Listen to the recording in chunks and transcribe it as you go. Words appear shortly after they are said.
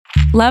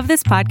Love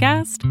this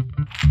podcast?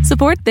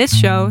 Support this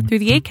show through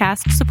the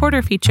Acast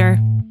supporter feature.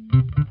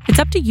 It's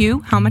up to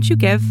you how much you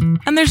give,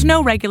 and there's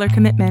no regular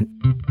commitment.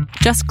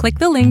 Just click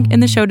the link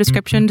in the show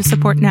description to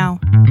support now.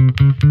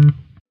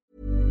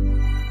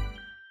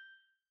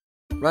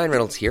 Ryan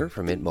Reynolds here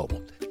from Mint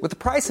Mobile. With the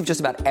price of just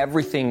about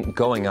everything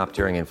going up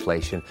during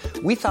inflation,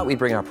 we thought we'd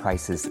bring our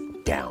prices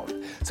down.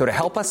 So to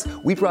help us,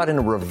 we brought in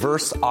a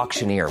reverse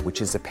auctioneer, which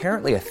is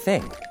apparently a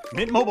thing.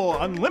 Mint Mobile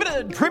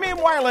Unlimited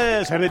Premium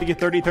Wireless. How to get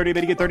 30, 30,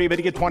 bit to get 30, bit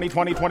to get 20,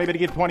 20, 20, bit to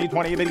get 20,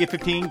 20, bit to get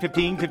 15,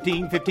 15,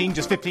 15, 15,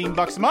 just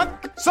 $15 a month?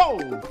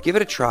 Sold! Give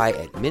it a try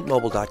at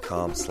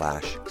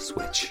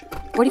mintmobile.com/switch.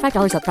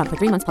 $45 up front for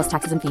 3 months plus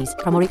taxes and fees.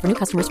 Promo rate for new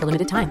customers for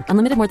limited time.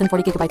 Unlimited more than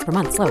 40 gigabytes per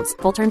month. Slows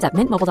full terms at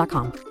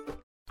mintmobile.com.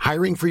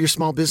 Hiring for your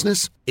small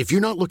business? If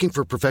you're not looking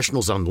for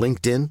professionals on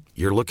LinkedIn,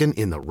 you're looking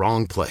in the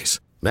wrong place.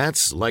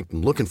 That's like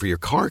looking for your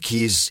car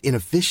keys in a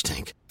fish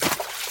tank.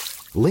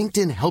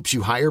 LinkedIn helps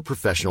you hire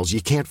professionals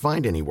you can't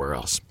find anywhere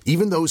else,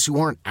 even those who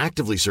aren't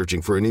actively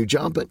searching for a new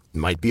job but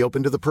might be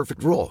open to the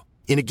perfect role.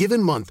 In a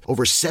given month,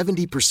 over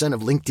 70%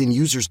 of LinkedIn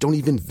users don't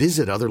even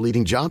visit other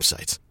leading job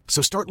sites.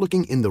 So start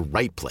looking in the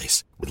right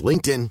place. With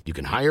LinkedIn, you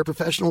can hire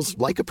professionals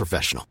like a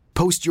professional.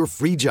 Post your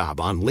free job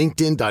on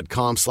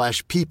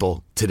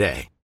linkedin.com/people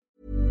today.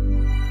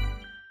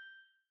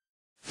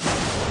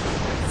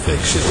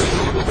 Fiction,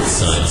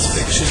 science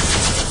fiction,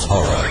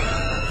 horror,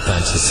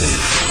 fantasy,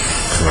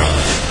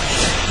 crime,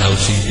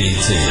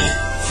 LGBT,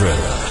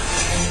 thriller.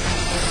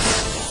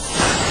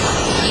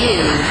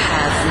 You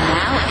have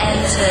now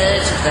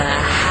entered the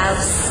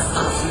House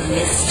of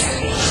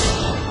Mystery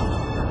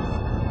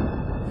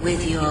with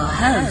your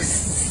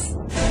hosts,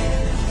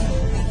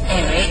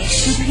 Eric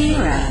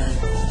Shapiro,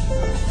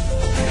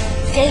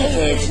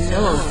 David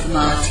North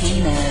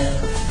Martino,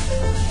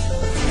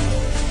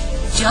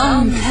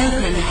 John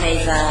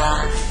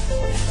Copenhaver,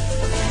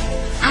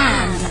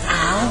 and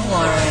Al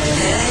Warren.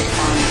 Heard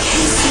on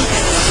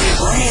KCW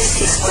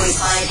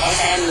 106.5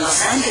 FM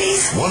Los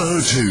Angeles,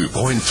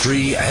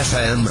 102.3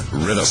 FM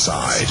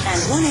Riverside,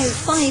 and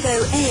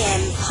 105.0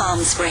 AM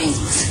Palm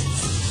Springs.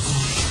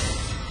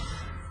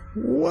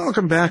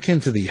 Welcome back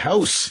into the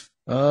House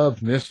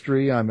of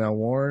Mystery. I'm Al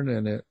Warren,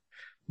 and it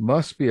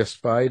must be a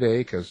spy day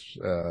because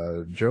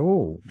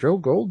Joe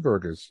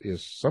Goldberg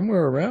is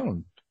somewhere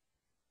around.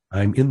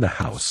 I'm in the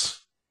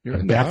house.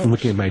 I'm back from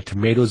looking at my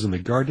tomatoes in the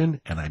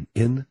garden, and I'm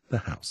in the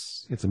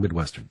house. It's a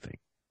Midwestern thing.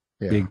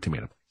 Yeah. Big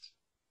tomato plants.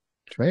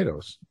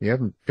 Tomatoes? You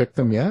haven't picked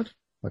them yet?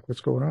 Like, what's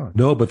going on?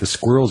 No, but the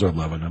squirrels are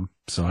loving them,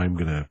 so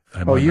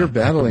you're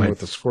battling with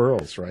the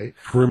squirrels, right?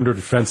 Perimeter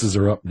defenses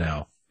are up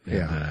now.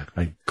 Yeah. And,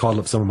 I called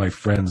up some of my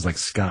friends like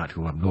Scott,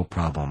 who have no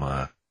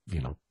problem,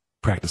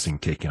 practicing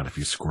taking out a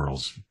few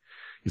squirrels.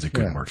 He's a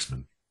good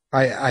marksman.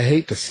 I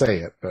hate to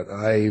say it, but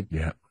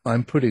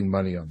I'm putting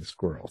money on the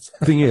squirrels.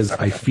 The thing is,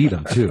 I feed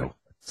them too.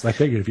 So I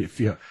figured if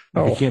you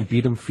can't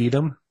beat them, feed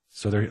them.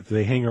 So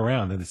they hang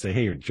around and they say,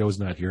 "Hey, Joe's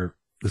not here.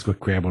 Let's go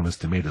grab one of his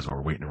tomatoes while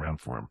we're waiting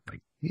around for him."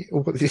 Like,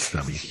 you're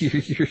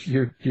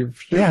shooting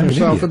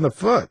yourself in the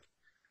foot.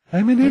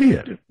 I'm an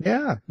idiot.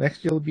 Yeah.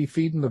 Next, you'll be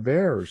feeding the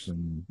bears,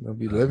 and they'll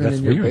be living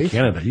in your basement. You're in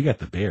Canada. You got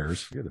the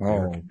bears.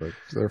 But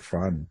they're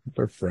fun.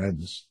 They're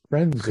friends.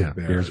 Friends of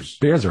bears.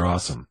 Bears are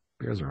awesome.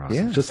 Bears are awesome.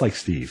 Yeah. Just like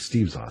Steve.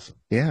 Steve's awesome.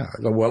 Yeah.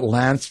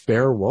 Lance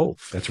Bear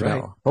Wolf. That's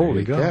right.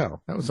 Holy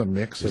cow. That was a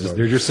mix of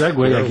there's your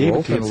segue. I gave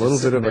it to you. And a little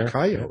bit of a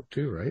coyote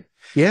too, right?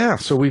 Yeah.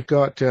 So we've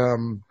got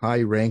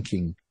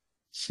high-ranking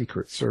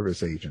Secret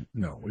Service agent.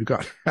 No, we've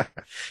got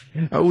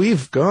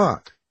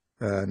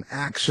an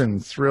action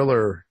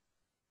thriller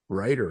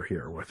writer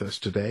here with us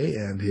today,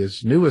 and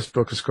his newest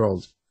book is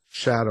called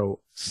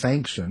Shadow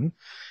Sanction.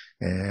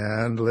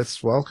 And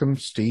let's welcome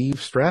Steve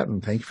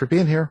Stratton. Thank you for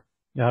being here.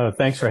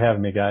 Thanks for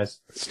having me,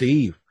 guys.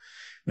 Steve,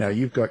 now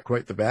you've got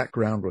quite the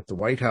background with the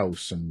White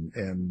House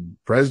and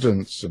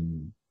presidents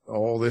and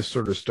all this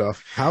sort of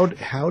stuff.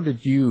 How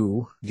did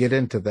you get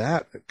into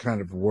that kind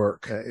of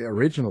work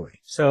originally?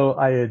 So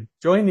I had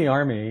joined the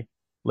Army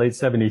late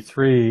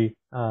 73,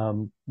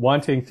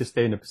 wanting to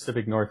stay in the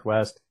Pacific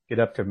Northwest, get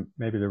up to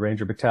maybe the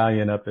Ranger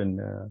Battalion up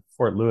in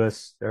Fort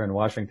Lewis there in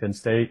Washington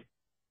State,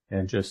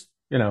 and just,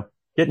 get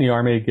in the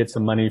Army, get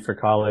some money for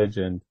college,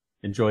 and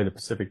enjoy the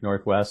Pacific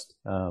Northwest.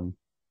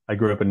 I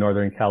grew up in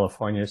Northern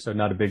California, so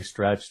not a big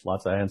stretch,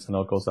 lots of aunts and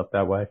uncles up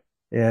that way.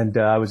 And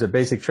I was at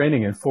basic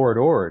training in Fort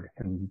Ord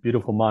in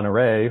beautiful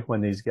Monterey when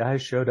these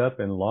guys showed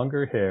up in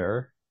longer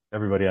hair.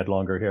 Everybody had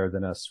longer hair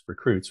than us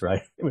recruits,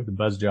 right? With the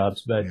buzz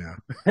jobs, but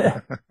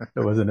there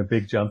wasn't a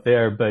big jump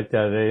there. But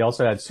they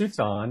also had suits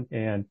on,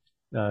 and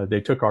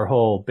they took our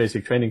whole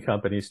basic training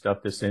company,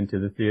 stuffed us into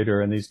the theater,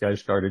 and these guys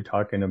started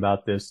talking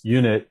about this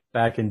unit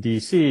back in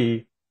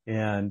D.C.,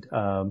 and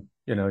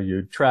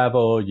you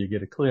travel, you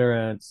get a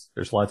clearance.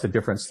 There's lots of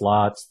different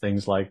slots,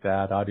 things like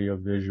that, audio,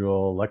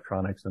 visual,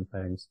 electronics and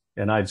things.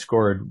 And I'd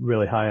scored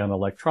really high on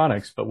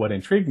electronics. But what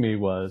intrigued me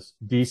was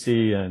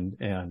DC and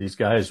these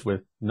guys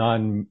with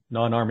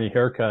non-army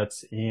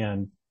haircuts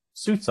and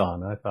suits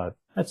on. I thought,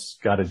 that's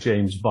got a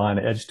James Bond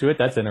edge to it.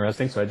 That's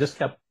interesting. So I just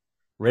kept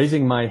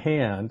raising my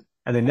hand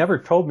And they never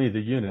told me the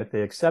unit.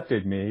 They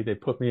accepted me. They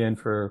put me in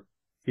for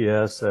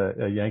PS,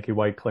 a Yankee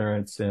white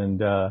clearance.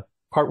 And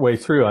partway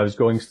through, I was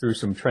going through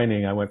some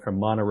training. I went from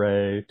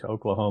Monterey to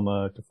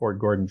Oklahoma to Fort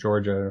Gordon,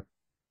 Georgia,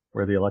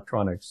 where the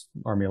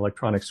Army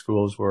electronics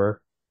schools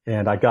were.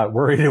 And I got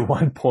worried at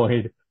one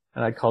point,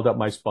 and I called up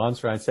my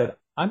sponsor. And I said,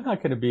 I'm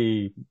not going to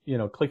be,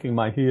 clicking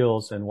my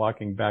heels and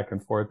walking back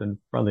and forth in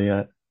front of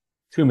the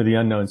Tomb of the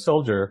Unknown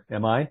Soldier,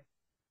 am I?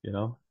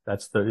 If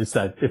that's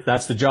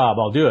the job,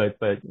 I'll do it.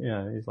 But,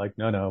 he's like,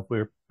 no,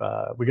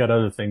 we got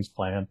other things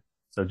planned.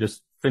 So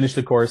just finish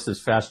the course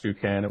as fast as you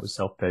can. It was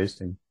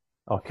self-paced, and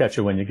I'll catch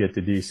you when you get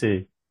to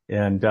DC.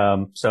 And,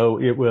 so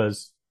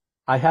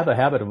I have a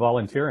habit of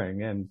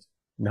volunteering, and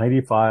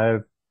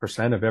 95%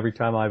 of every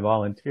time I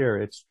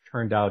volunteer, it's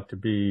turned out to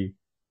be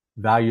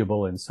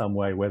valuable in some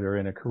way, whether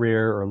in a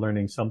career or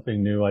learning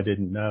something new I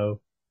didn't know.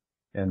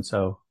 And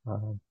so,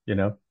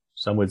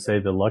 some would say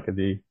the luck of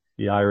the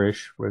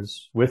Irish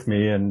was with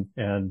me, and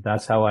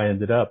that's how I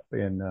ended up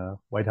in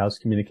White House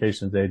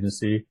Communications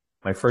Agency.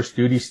 My first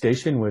duty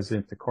station was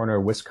at the corner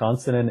of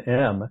Wisconsin and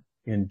M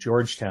in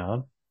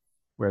Georgetown,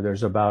 where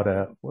there's at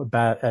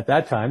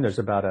that time, there's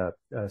about a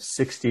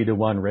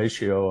 60-to-1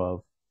 ratio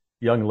of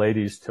young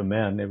ladies to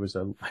men. It was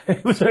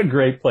a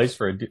great place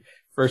for a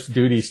first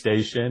duty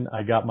station.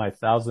 I got my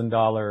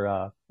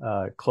 $1,000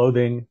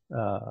 clothing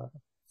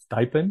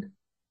stipend.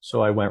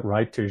 So I went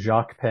right to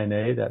Jacques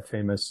Penet, that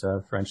famous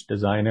French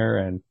designer,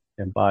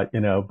 and bought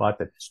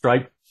the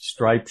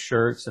striped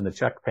shirts and the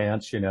check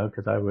pants,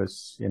 because I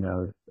was,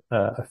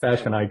 a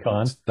fashion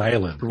icon.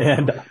 Styling.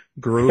 And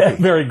groovy.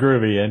 Very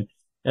groovy.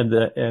 And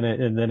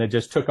then it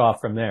just took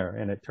off from there.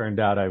 And it turned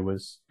out I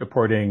was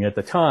reporting at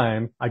the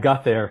time. I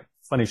got there,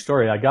 funny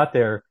story, I got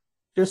there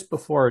just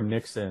before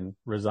Nixon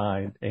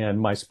resigned, and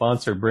my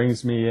sponsor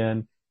brings me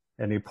in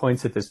and he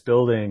points at this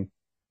building.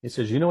 He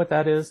says, "You know what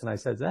that is?" And I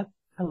said, that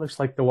looks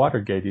like the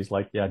Watergate. He's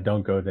like, "Yeah,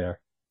 don't go there."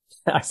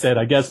 I said,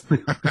 I guess,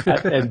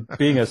 and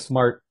being a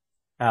smart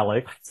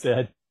aleck, I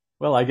said,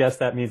 "Well, I guess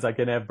that means I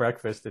can have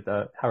breakfast at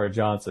the Howard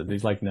Johnson."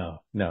 He's like, no,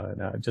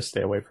 just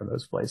stay away from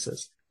those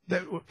places.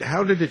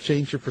 How did it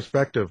change your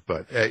perspective?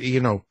 But,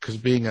 because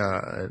being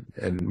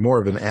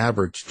more of an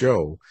average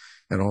Joe,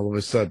 and all of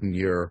a sudden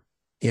you're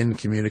in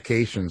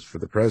communications for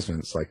the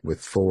presidents, like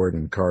with Ford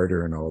and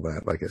Carter and all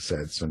that, like I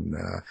said. And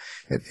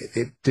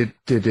did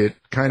it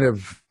kind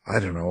of, I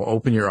don't know,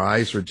 open your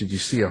eyes, or did you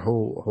see a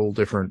whole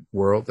different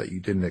world that you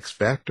didn't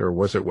expect, or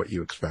was it what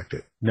you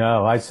expected?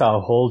 No, I saw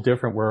a whole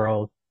different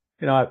world.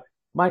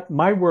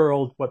 My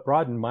world, what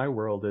broadened my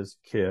world as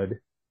a kid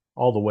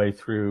all the way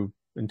through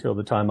until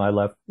the time I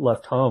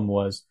left home,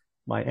 was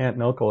my aunt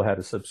and uncle had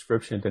a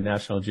subscription to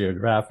National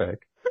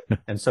Geographic.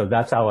 And so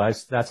that's how I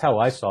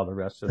saw the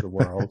rest of the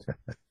world.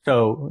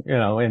 So,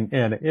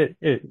 and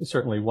it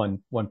certainly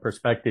one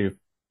perspective,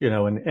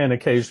 and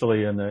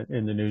occasionally in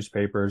the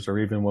newspapers, or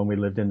even when we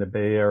lived in the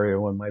Bay Area,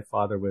 when my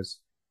father was,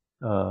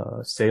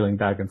 sailing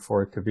back and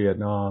forth to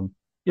Vietnam,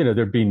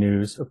 there'd be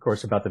news, of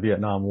course, about the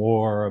Vietnam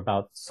War,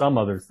 about some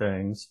other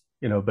things,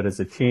 but as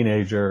a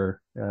teenager,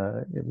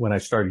 when I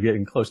started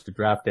getting close to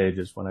draft age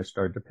is when I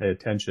started to pay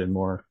attention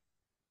more.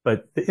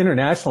 But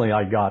internationally,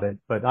 I got it,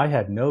 but I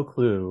had no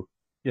clue.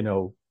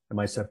 Am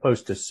I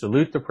supposed to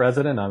salute the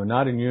president? I'm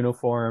not in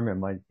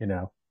uniform.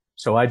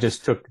 So I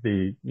just took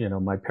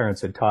my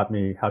parents had taught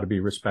me how to be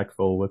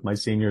respectful with my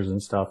seniors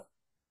and stuff.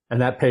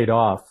 And that paid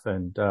off.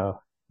 And,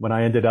 when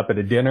I ended up at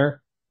a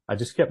dinner, I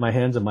just kept my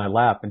hands in my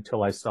lap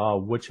until I saw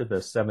which of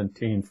the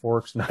 17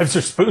 forks, knives,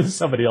 or spoons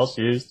somebody else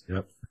used.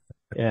 Yep.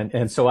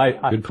 And so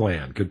Good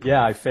plan.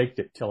 Yeah, I faked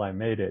it till I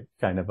made it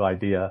kind of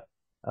idea.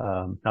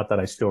 Not that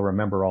I still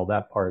remember all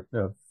that part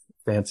of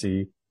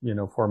fancy,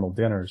 formal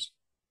dinners.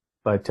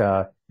 But,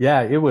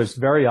 it was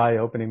very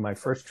eye-opening. My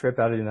first trip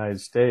out of the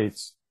United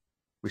States,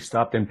 we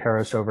stopped in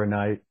Paris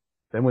overnight.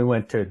 Then we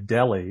went to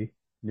Delhi,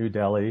 New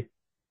Delhi,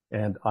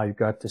 and I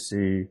got to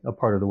see a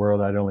part of the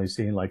world I'd only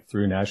seen like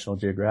through National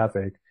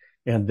Geographic.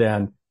 And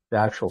then the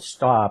actual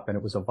stop, and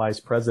it was a vice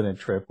president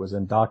trip, was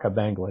in Dhaka,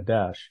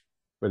 Bangladesh,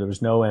 where there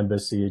was no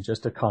embassy,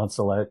 just a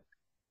consulate,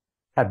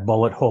 had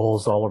bullet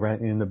holes all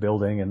around in the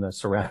building and the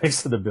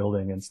ceramics of the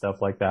building and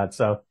stuff like that.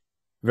 So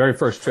very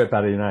first trip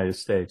out of the United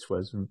States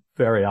was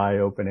very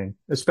eye-opening,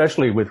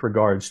 especially with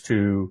regards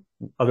to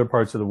other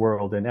parts of the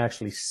world and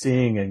actually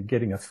seeing and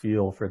getting a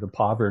feel for the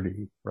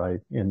poverty, right,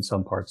 in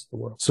some parts of the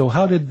world. So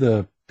how did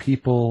the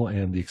people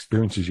and the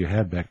experiences you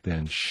had back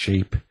then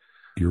shape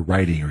your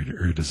writing or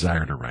your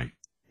desire to write?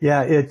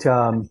 Yeah,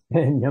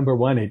 number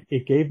one,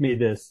 it gave me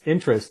this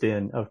interest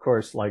in, of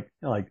course, like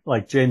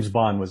James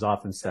Bond was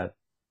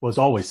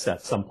always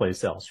set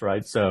someplace else,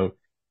 right? So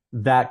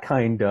that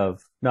kind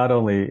of not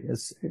only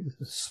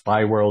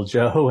spy world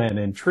Joe and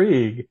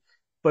intrigue,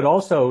 but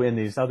also in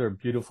these other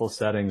beautiful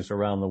settings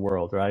around the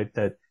world, right?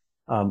 That,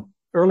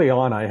 early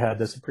on, I had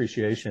this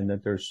appreciation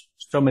that there's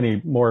so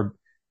many more.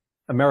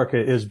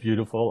 America is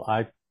beautiful.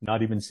 I've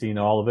not even seen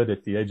all of it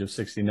at the age of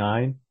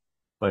 69,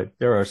 but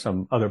there are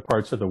some other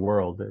parts of the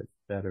world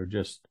that are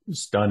just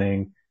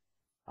stunning.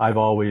 I've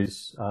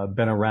always,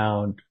 been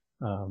around,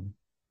 for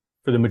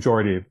the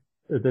majority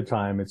the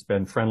time, it's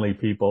been friendly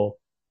people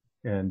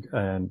and,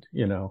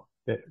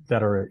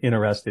 that are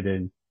interested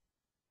in,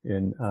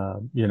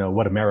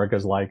 what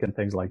America's like and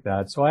things like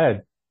that. So I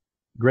had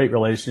great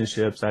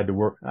relationships.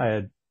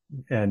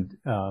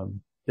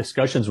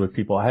 Discussions with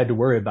people. I had to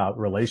worry about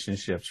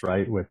relationships,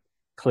 right? With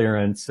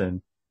clearance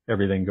and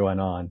everything going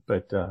on.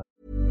 But,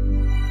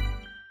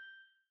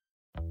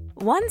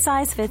 one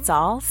size fits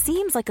all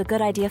seems like a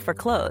good idea for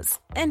clothes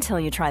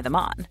until you try them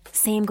on.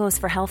 Same goes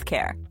for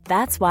healthcare.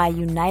 That's why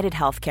United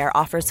Healthcare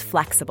offers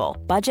flexible,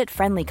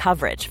 budget-friendly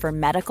coverage for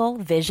medical,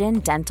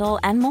 vision,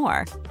 dental, and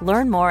more.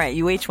 Learn more at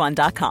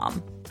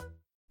uh1.com.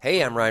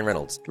 Hey, I'm Ryan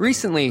Reynolds.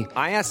 Recently,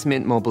 I asked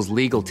Mint Mobile's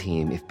legal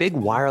team if big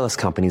wireless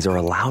companies are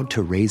allowed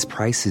to raise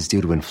prices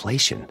due to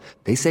inflation.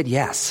 They said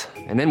yes.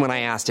 And then when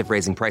I asked if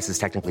raising prices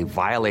technically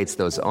violates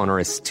those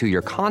onerous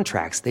two-year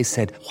contracts, they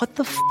said, "What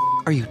the f***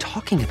 are you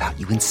talking about,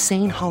 you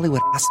insane Hollywood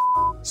ass?"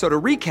 So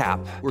to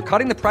recap, we're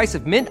cutting the price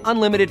of Mint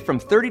Unlimited from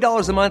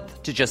 $30 a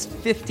month to just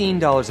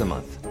 $15 a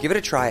month. Give it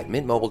a try at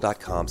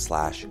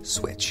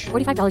mintmobile.com/switch.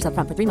 $45 up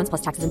front for 3 months plus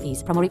taxes and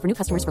fees. Promo rate for new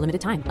customers for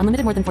limited time.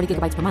 Unlimited more than 40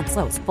 gigabytes per month.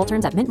 Slows full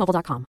terms at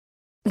mintmobile.com.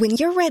 When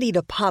you're ready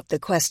to pop the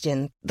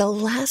question, the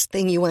last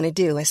thing you want to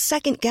do is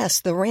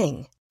second-guess the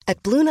ring.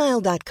 At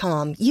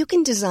BlueNile.com, you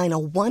can design a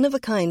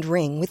one-of-a-kind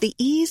ring with the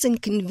ease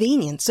and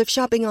convenience of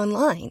shopping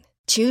online.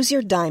 Choose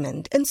your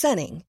diamond and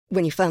setting.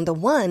 When you find the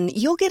one,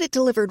 you'll get it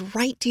delivered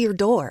right to your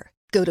door.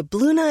 Go to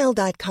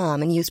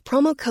BlueNile.com and use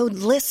promo code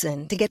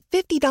LISTEN to get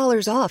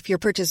 $50 off your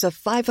purchase of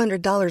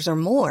 $500 or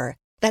more.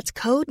 That's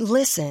code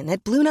LISTEN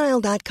at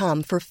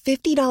BlueNile.com for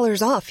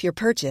 $50 off your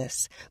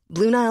purchase.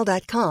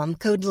 BlueNile.com,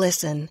 code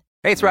LISTEN.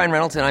 Hey, it's Ryan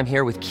Reynolds, and I'm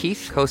here with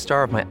Keith,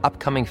 co-star of my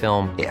upcoming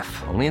film,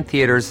 If, only in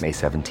theaters May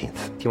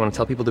 17th. Do you want to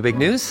tell people the big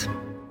news?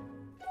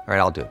 All right,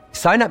 I'll do it.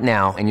 Sign up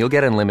now and you'll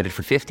get unlimited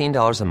for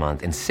 $15 a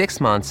month and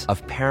 6 months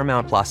of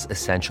Paramount Plus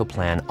Essential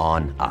Plan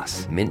on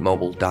us.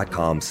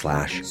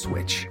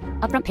 MintMobile.com/switch.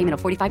 Upfront payment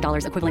of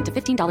 $45 equivalent to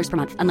 $15 per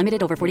month.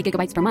 Unlimited over 40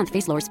 gigabytes per month.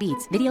 Face lower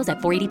speeds. Videos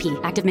at 480p.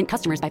 Active Mint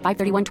customers by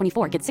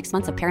 531.24 get 6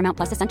 months of Paramount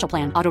Plus Essential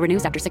Plan. Auto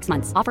renews after 6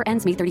 months. Offer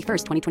ends May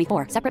 31st,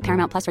 2024. Separate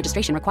Paramount Plus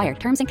registration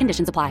required. Terms and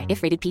conditions apply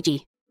if rated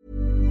PG.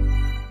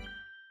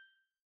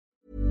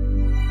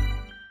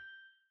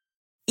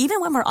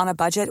 Even when we're on a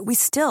budget, we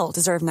still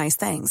deserve nice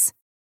things.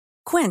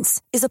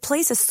 Quince is a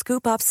place to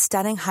scoop up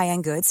stunning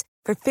high-end goods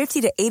for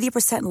 50 to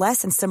 80%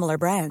 less than similar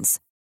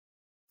brands.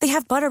 They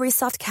have buttery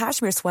soft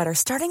cashmere sweaters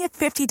starting at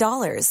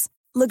 $50,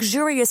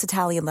 luxurious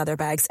Italian leather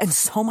bags, and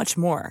so much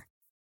more.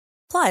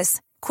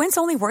 Plus, Quince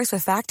only works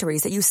with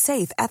factories that use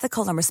safe,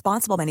 ethical, and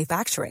responsible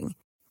manufacturing.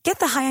 Get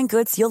the high-end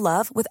goods you'll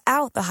love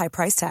without the high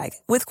price tag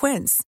with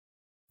Quince.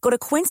 Go to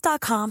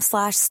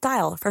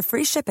quince.com/style for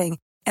free shipping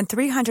and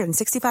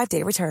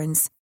 365-day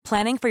returns.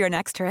 Planning for your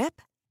next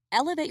trip?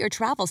 Elevate your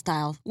travel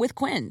style with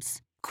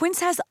Quince. Quince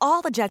has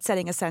all the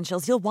jet-setting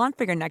essentials you'll want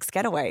for your next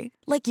getaway,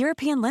 like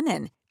European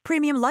linen,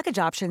 premium luggage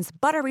options,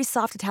 buttery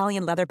soft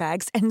Italian leather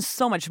bags, and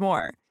so much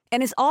more.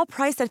 And is all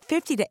priced at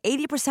 50 to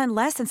 80%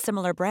 less than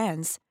similar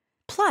brands.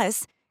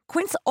 Plus,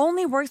 Quince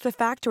only works with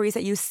factories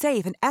that use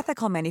safe and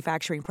ethical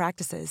manufacturing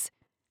practices.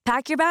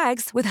 Pack your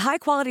bags with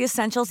high-quality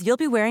essentials you'll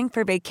be wearing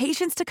for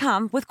vacations to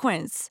come with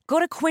Quince. Go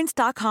to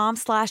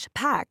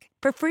quince.com/pack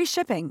for free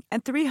shipping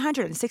and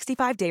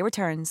 365-day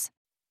returns.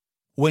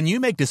 When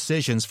you make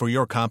decisions for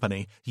your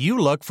company, you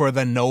look for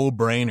the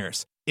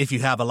no-brainers. If you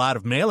have a lot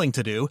of mailing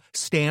to do,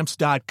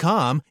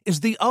 Stamps.com is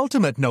the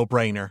ultimate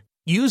no-brainer.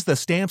 Use the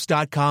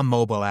Stamps.com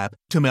mobile app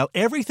to mail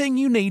everything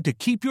you need to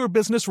keep your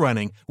business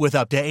running with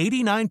up to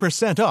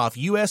 89% off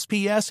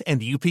USPS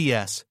and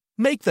UPS.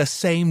 Make the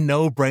same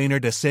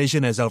no-brainer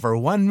decision as over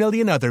 1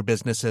 million other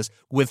businesses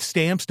with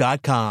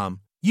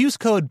Stamps.com. Use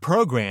code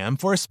PROGRAM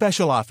for a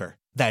special offer.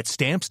 That's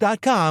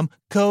Stamps.com,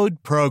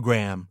 code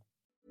PROGRAM.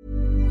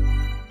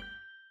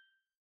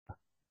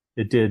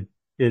 it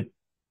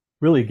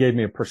really gave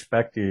me a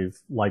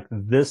perspective like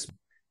this.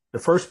 The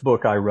first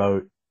book I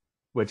wrote,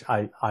 which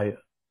I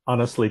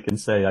honestly can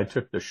say I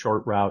took the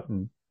short route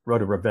and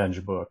wrote a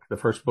revenge book. The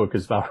first book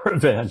is about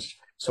revenge,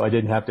 so I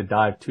didn't have to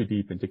dive too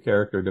deep into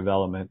character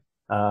development.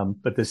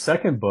 But the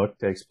second book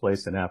takes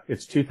place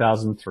it's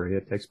 2003.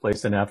 It takes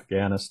place in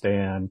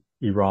Afghanistan,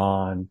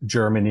 Iran,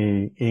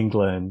 Germany,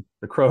 England,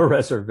 the Crow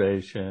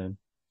Reservation.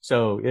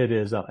 So it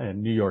is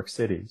in New York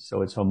City.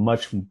 So it's a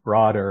much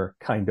broader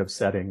kind of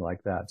setting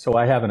like that. So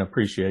I have an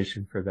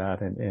appreciation for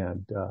that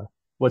and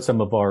what some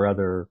of our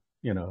other,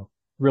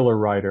 thriller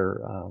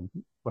writer,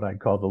 what I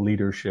call the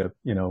leadership,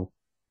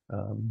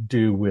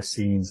 do with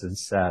scenes and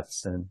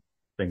sets and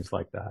things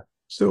like that.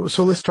 So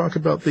let's talk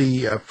about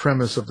the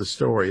premise of the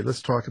story.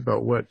 Let's talk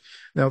about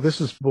now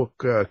this is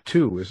book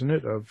 2, isn't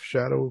it, of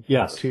Shadow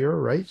Tier,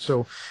 right?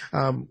 So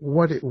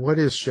what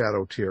is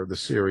Shadow Tier, the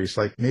series?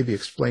 Like maybe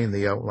explain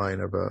the outline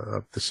of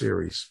the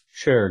series.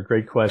 Sure,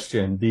 great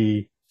question.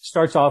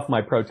 Starts off,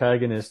 my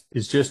protagonist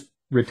is just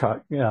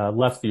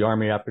left the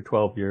army after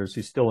 12 years.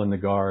 He's still in the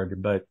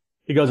Guard, but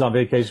he goes on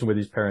vacation with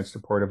his parents to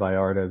Puerto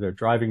Vallarta. They're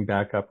driving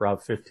back up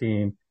Route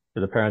 15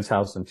 to the parents'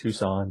 house in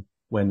Tucson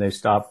when they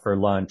stop for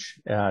lunch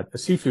at a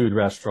seafood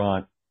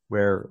restaurant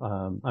where,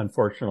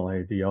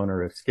 unfortunately, the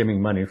owner is skimming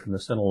money from the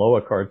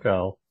Sinaloa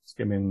cartel,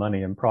 skimming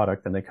money and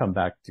product, and they come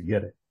back to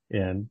get it.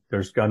 And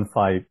there's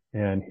gunfight,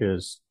 and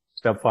his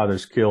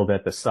stepfather's killed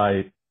at the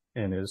site,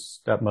 and his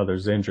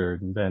stepmother's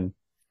injured. And then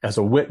as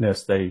a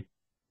witness, they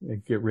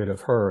get rid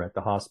of her at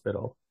the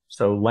hospital.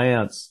 So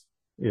Lance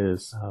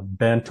is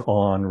bent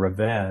on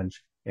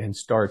revenge and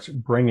starts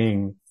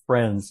bringing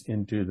friends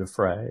into the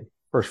fray.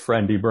 First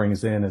friend he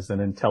brings in is an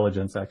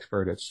intelligence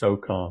expert at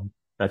SOCOM.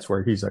 That's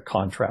where he's a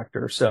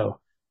contractor. So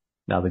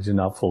now that he's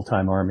not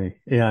full-time Army.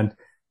 And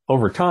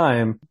over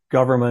time,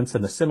 governments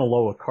and the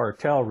Sinaloa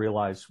cartel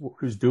realize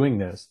who's doing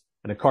this.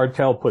 And the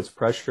cartel puts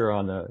pressure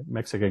on the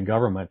Mexican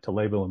government to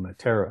label him a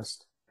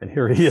terrorist. And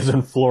here he is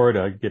in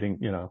Florida getting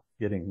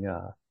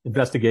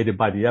investigated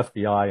by the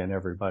FBI and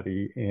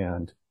everybody.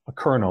 And a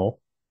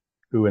colonel,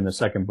 who in the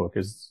second book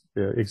is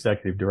the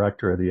executive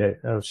director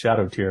of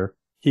Shadow Tier,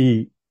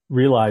 he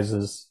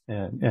realizes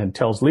and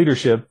tells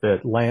leadership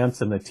that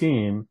Lance and the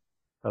team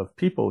of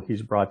people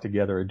he's brought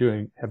together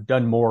have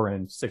done more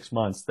in 6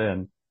 months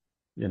than's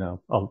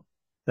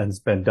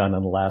been done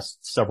in the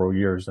last several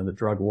years in the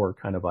drug war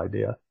kind of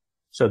idea.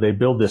 So they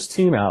build this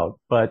team out,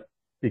 but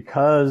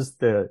because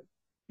there's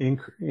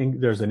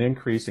an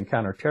increase in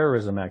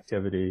counterterrorism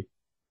activity,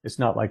 it's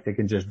not like they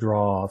can just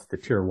draw off the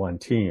Tier 1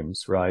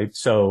 teams, right?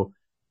 So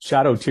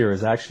Shadow Tier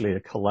is actually a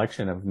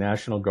collection of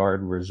National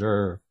Guard,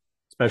 Reserve,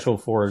 Special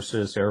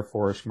Forces, Air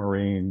Force,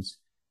 Marines,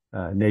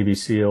 Navy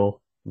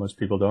SEAL. Most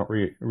people don't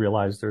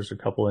realize there's a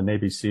couple of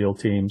Navy SEAL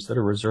teams that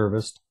are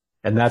reservist,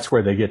 and that's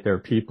where they get their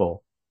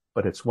people.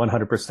 But it's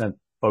 100%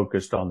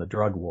 focused on the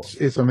drug war.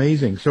 It's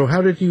amazing. So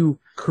how did you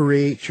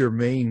create your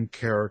main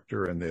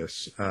character in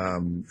this?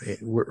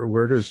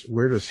 Where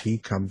does he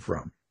come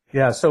from?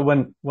 Yeah. So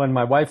when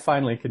my wife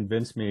finally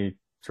convinced me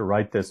to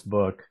write this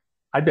book,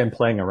 I'd been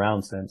playing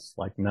around since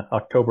like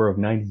October of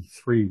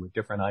 93 with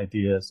different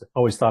ideas.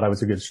 Always thought I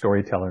was a good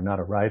storyteller, not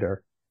a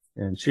writer.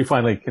 And she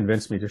finally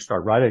convinced me to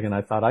start writing. And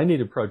I thought I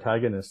need a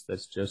protagonist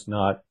that's just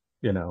not,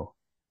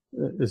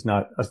 is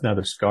not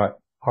another Scott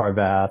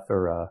Harvath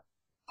or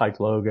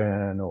Pike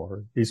Logan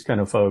or these kind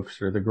of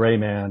folks or the Gray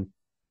Man.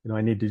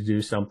 I need to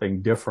do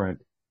something different.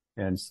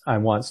 And I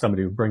want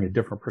somebody to bring a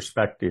different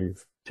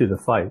perspective to the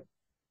fight.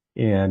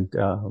 And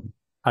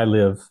I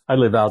live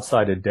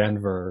outside of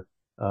Denver.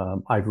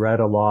 I've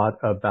read a lot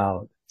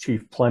about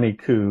Chief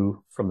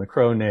Plentycoo from the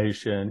Crow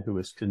Nation, who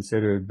was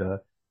considered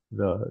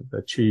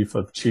the chief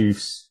of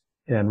chiefs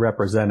and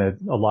represented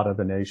a lot of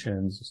the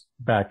nations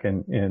back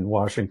in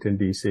Washington,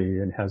 D.C.,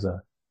 and has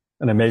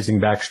an amazing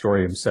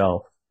backstory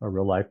himself, a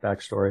real life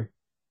backstory.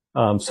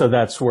 So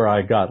that's where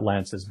I got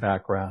Lance's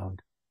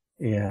background.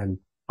 And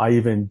I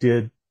even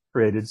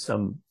created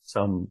some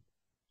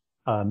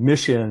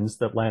missions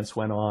that Lance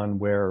went on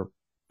where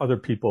other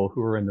people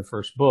who were in the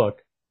first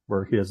book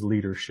were his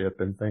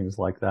leadership and things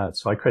like that.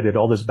 So I created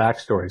all this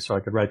backstory so I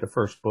could write the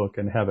first book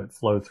and have it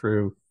flow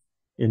through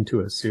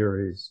into a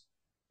series,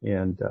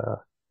 and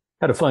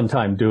had a fun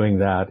time doing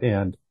that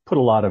and put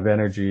a lot of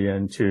energy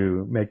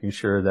into making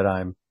sure that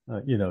I'm,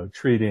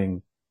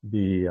 treating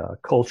the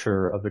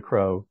culture of the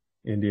Crow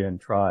Indian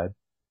tribe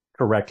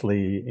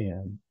correctly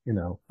and,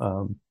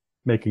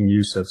 making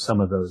use of some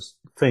of those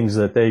things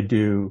that they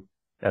do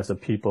as a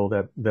people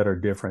that are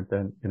different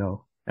than,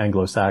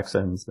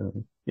 Anglo-Saxons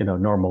and,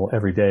 normal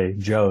everyday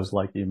Joes,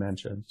 like you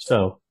mentioned.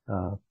 So,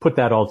 put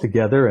that all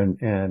together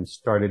and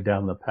started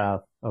down the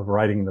path of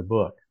writing the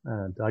book.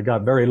 And I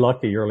got very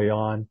lucky early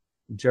on.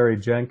 Jerry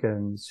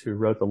Jenkins, who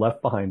wrote the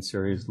Left Behind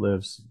series,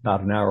 lives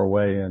about an hour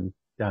away and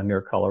down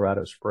near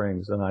Colorado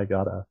Springs. And I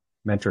got a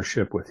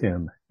mentorship with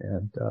him,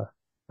 and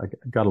I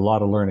got a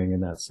lot of learning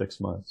in that 6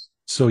 months.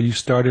 So you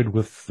started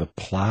with the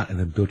plot and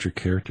then built your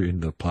character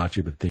into the plot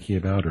you've been thinking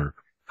about, or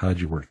how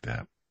did you work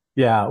that?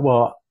 Yeah,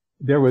 well,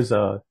 there was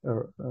a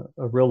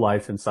real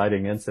life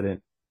inciting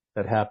incident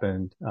that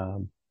happened.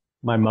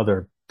 My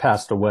mother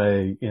passed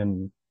away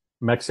in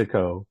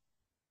Mexico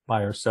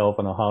by herself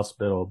in a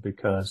hospital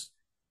because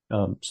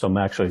some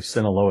actually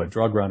Sinaloa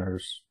drug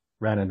runners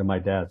ran into my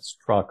dad's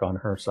truck on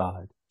her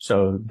side.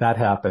 So that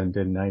happened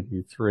in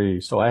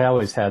 93. So I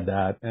always had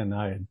that, and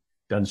I had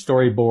done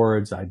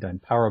storyboards, I'd done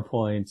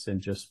PowerPoints,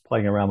 and just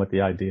playing around with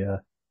the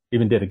idea.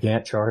 Even did a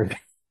Gantt chart,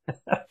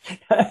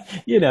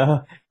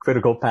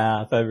 critical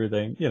path,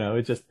 everything.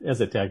 It just,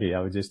 as a techie, I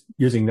was just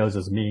using those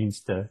as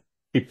means to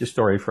keep the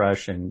story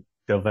fresh and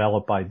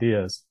develop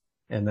ideas.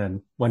 And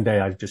then one day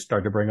I just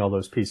started to bring all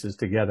those pieces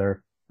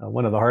together.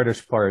 One of the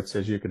hardest parts,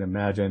 as you can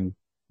imagine,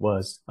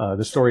 was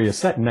the story is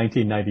set in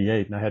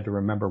 1998, and I had to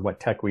remember what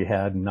tech we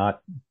had and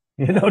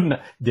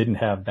didn't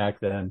have back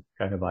then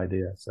kind of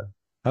idea. So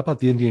how about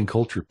the Indian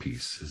culture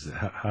piece?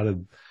 How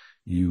did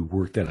you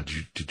work that out?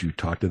 Did you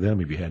talk to them?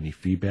 Have you had any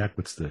feedback?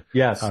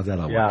 Yes. How'd that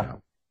all work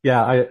out?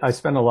 Yeah, I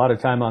spent a lot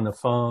of time on the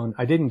phone.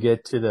 I didn't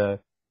get to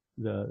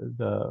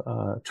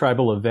the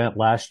tribal event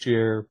last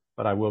year,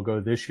 but I will go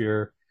this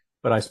year.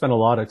 But I spent a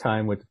lot of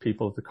time with the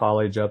people at the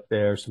college up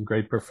there, some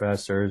great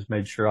professors,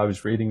 made sure I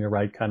was reading the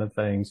right kind of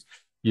things,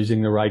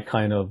 using the right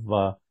kind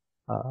of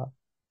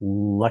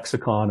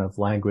lexicon of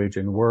language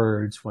and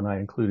words when I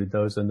included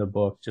those in the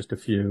book, just a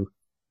few,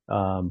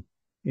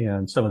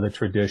 and some of the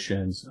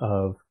traditions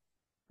of,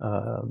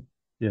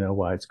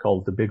 why it's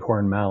called the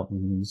Bighorn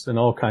Mountains and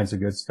all kinds of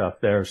good stuff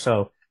there.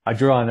 So I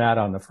drew on that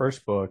on the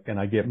first book, and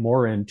I get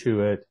more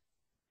into it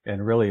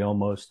and really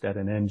almost at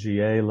an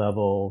NGA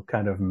level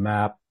kind of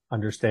map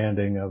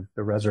understanding of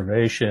the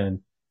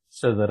reservation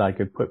so that I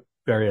could put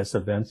various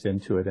events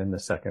into it in the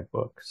second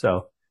book.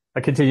 So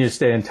I continue to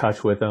stay in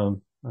touch with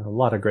them. A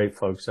lot of great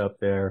folks up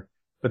there,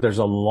 but there's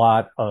a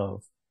lot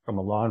of, from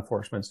a law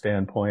enforcement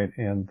standpoint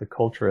and the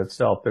culture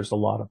itself, there's a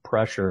lot of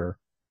pressure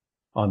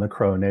on the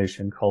Crow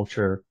Nation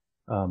culture.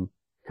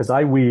 Cause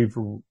I weave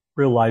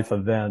real life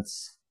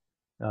events,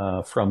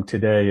 from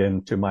today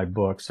into my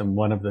books. And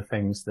one of the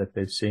things that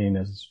they've seen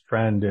as a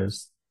trend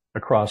is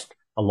across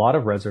a lot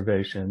of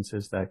reservations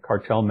is that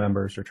cartel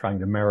members are trying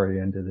to marry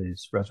into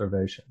these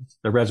reservations.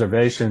 The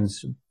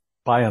reservations,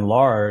 by and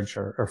large,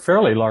 are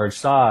fairly large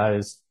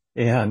size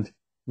and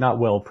not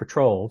well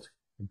patrolled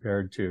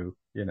compared to,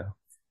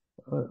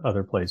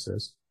 other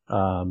places.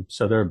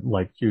 So they're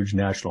like huge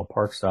national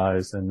park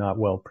size and not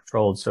well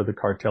patrolled. So the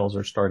cartels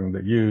are starting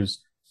to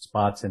use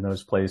spots in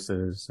those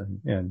places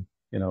and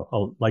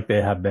like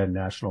they have been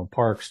national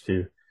parks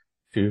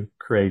to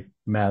create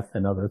meth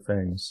and other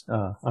things,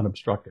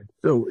 unobstructed.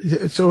 So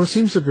it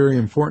seems very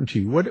important to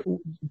you. What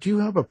do you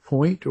have a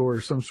point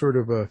or some sort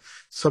of a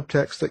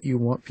subtext that you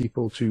want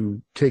people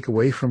to take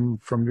away from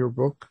your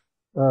book?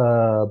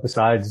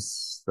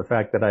 Besides the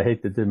fact that I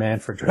hate the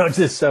demand for drugs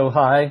is so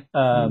high.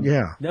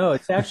 No,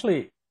 it's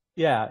actually,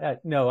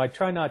 no, I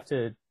try not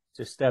to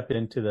step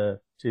into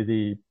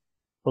the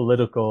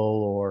political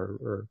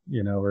or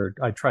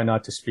I try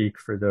not to speak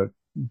for the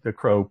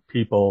Crow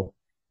people.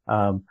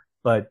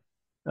 But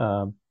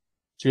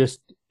just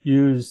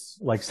use,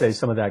 like, say,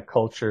 some of that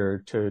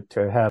culture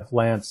to have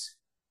Lance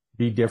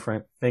be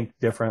different, think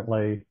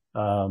differently.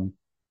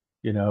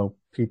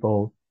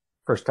 People,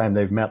 first time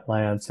they've met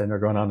Lance and they're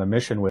going on a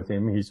mission with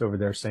him, he's over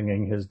there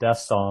singing his death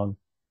song.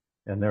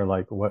 And they're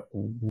like, what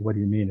do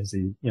you mean? Is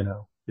he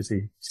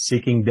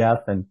seeking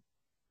death? And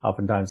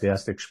oftentimes he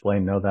has to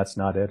explain, no, that's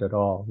not it at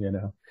all,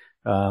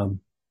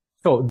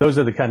 So those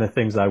are the kind of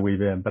things I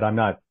weave in, but I'm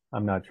not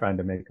trying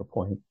to make a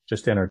point,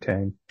 just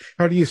entertain.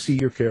 How do you see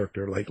your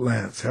character, like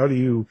Lance? How do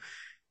you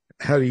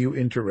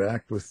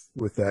interact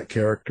with that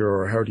character,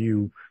 or how do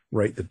you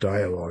write the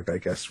dialogue, I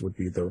guess would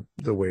be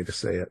the way to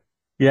say it?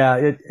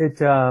 Yeah,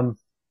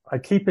 I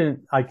keep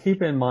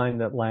in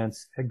mind that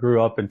Lance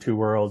grew up in two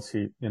worlds.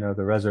 The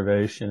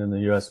reservation and the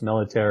U.S.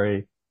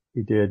 military.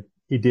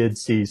 He did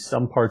see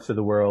some parts of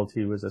the world.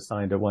 He was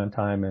assigned at one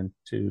time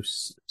into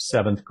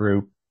 7th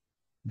Group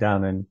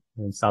down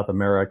in South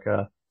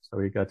America. So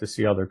he got to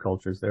see other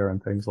cultures there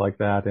and things like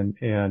that.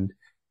 And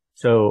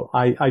so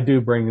I do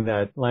bring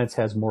that. Lance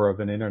has more of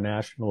an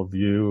international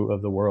view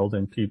of the world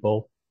and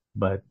people,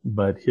 but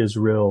his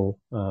real,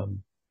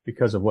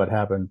 because of what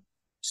happened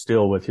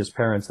still with his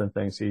parents and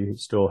things, he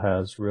still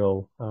has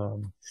real,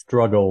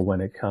 struggle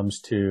when it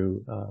comes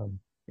to,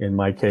 in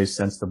my case,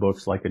 since the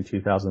books, like in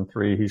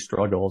 2003, he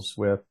struggles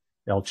with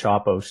El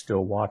Chapo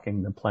still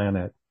walking the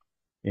planet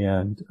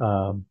and,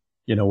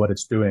 what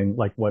it's doing,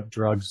 like what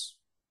drugs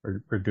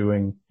are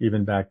doing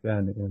even back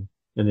then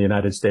in the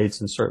United States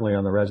and certainly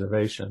on the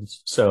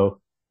reservations. So,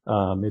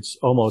 it's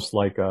almost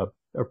like a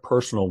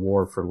personal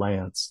war for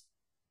Lance.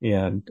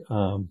 And,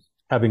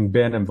 having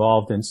been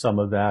involved in some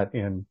of that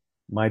in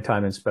my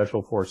time in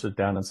special forces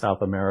down in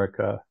South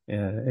America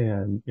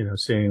and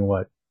seeing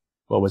what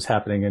was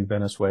happening in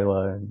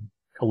Venezuela and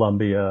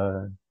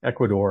Colombia,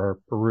 Ecuador,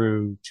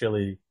 Peru,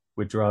 Chile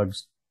with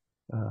drugs,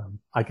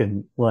 I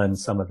can lend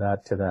some of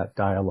that to that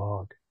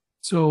dialogue.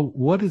 So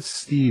what does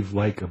Steve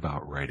like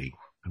about writing?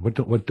 And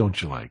what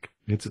don't you like?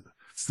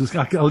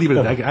 I'll leave it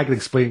at that. I can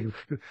explain.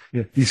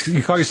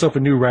 You call yourself a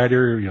new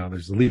writer.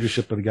 There's the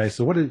leadership of the guy.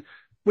 So what do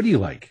you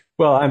like?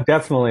 Well, I'm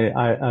definitely,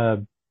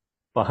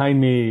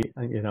 behind me,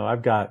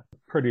 I've got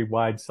pretty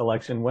wide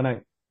selection.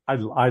 When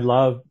I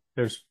love,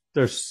 there's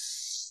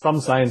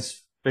some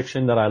science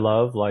fiction that I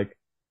love. Like,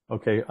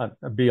 okay, I'll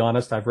be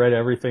honest, I've read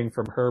everything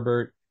from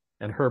Herbert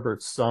and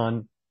Herbert's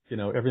son,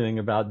 everything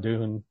about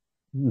Dune,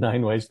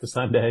 9 Ways to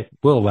Sunday.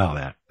 We'll allow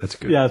that. That's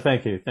good. Yeah.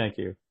 Thank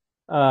you.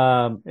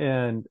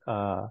 And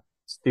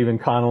Stephen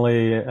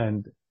Connolly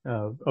and,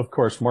 of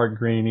course, Mark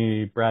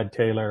Greaney, Brad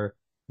Taylor,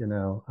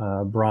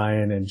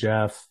 Brian and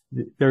Jeff.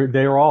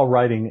 They're all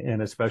writing,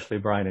 and especially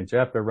Brian and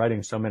Jeff, they're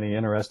writing so many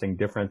interesting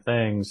different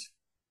things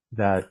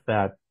that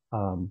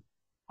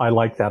I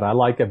like that. I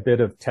like a bit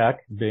of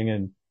tech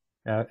being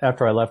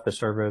after I left the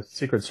service,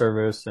 Secret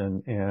Service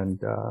and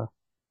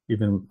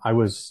even I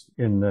was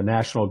in the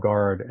National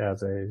Guard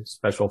as a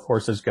special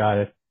forces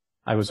guy.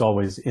 I was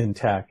always in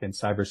tech and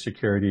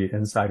cybersecurity,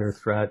 insider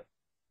threat,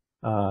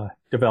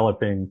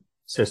 developing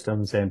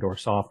systems and or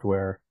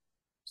software.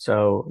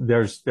 So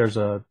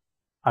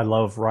I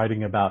love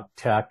writing about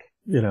tech,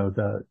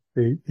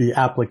 the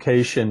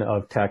application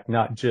of tech,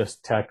 not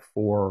just tech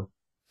for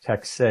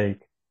tech's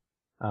sake.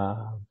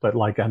 But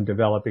like I'm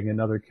developing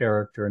another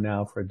character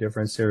now for a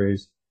different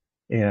series.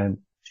 and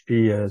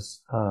she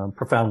is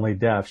profoundly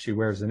deaf. She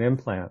wears an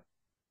implant.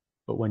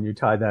 But when you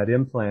tie that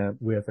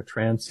implant with a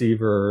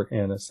transceiver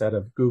and a set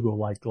of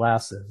Google-like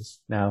glasses,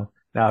 now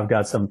I've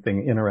got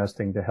something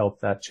interesting to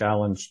help that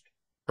challenged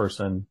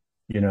person,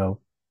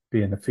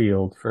 be in the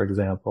field, for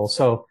example.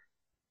 So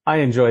I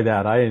enjoy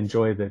that. I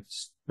enjoy the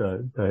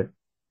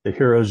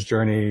hero's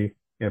journey,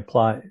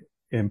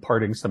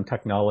 imparting some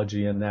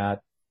technology in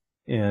that,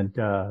 and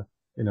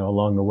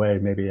along the way,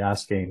 maybe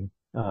asking,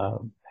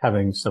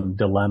 having some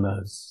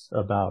dilemmas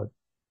about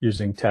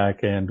using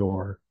tech and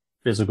or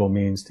physical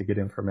means to get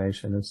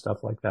information and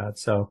stuff like that.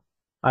 So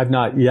I've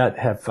not yet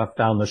have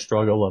found the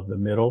struggle of the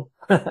middle,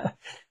 the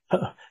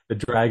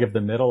drag of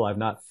the middle. I've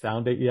not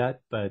found it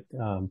yet, but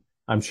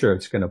I'm sure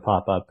it's going to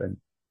pop up and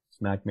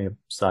smack me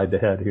upside the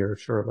head here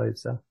shortly.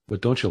 So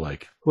what don't you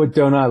like? What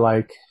don't I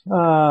like?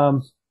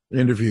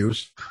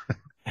 Interviews.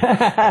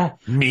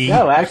 Me?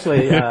 No,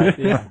 actually,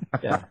 yeah.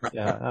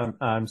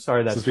 I'm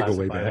sorry that's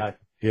classified.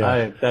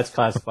 That's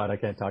classified. I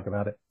can't talk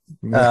about it.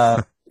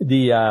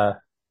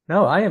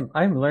 No,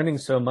 I'm learning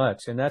so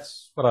much, and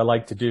that's what I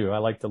like to do. I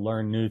like to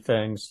learn new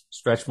things,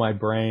 stretch my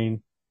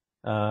brain.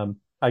 I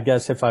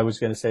guess if I was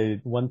going to say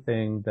one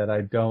thing that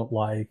I don't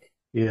like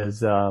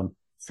is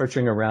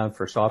searching around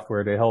for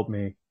software to help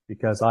me,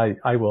 because I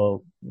have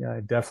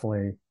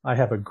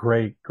a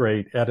great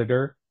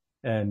editor,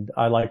 and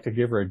I like to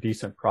give her a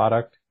decent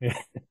product.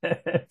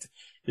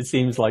 It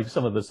seems like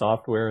some of the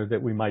software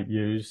that we might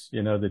use,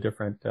 the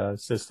different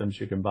systems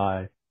you can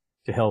buy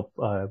to help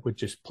with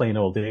just plain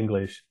old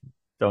English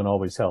don't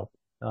always help.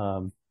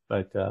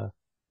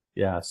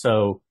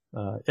 So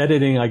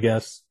editing, I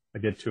guess I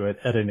get to it.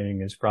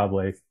 Editing is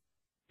probably,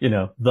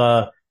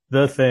 the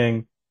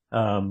thing.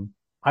 I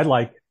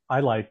like,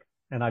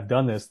 and I've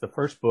done this. The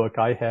first book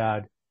I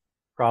had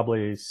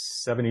probably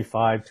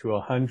 75 to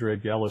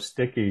 100 yellow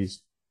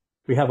stickies.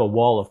 We have a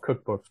wall of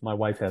cookbooks. My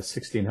wife has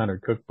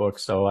 1,600 cookbooks.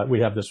 So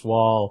we have this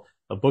wall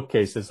of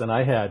bookcases, and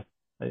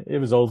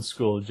it was old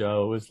school,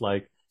 Joe. It was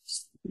like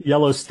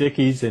yellow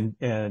stickies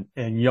and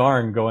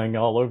yarn going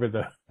all over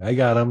the. I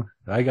got them.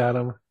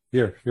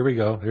 Here we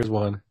go. Here's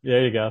one.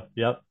 There you go.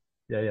 Yep.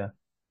 Yeah.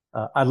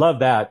 I love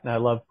that. And I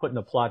love putting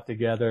a plot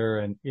together,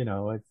 and,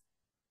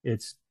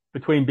 it's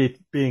between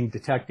being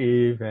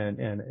detective and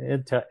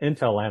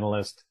intel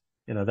analyst,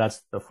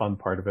 that's the fun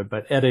part of it.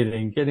 But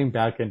editing, getting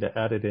back into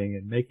editing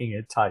and making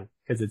it tight,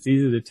 because it's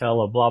easy to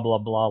tell a blah, blah,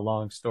 blah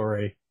long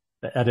story,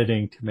 the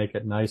editing to make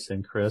it nice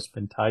and crisp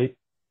and tight.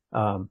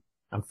 I'm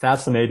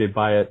fascinated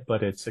by it,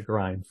 but it's a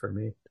grind for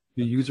me.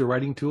 Do you use a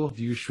writing tool?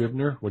 Do you use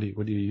Scrivener? What do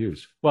you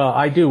use? Well,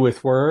 I do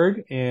with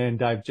Word,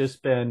 and I've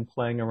just been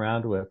playing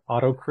around with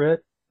AutoCrit.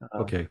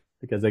 Okay.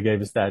 Because they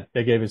gave us that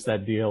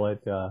deal at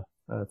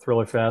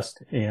Thriller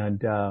Fest,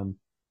 and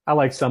I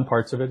like some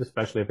parts of it,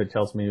 especially if it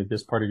tells me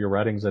this part of your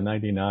writing's a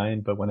 99,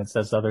 but when it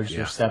says others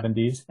are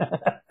 70s,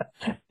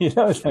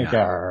 it's like,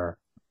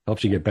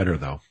 helps you get better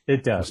though.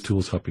 It does. Those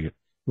tools help you get.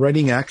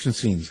 Writing action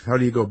scenes. How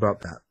do you go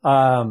about that?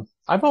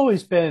 I've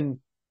always been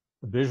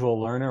a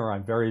visual learner.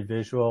 I'm very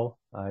visual.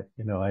 I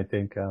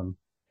think,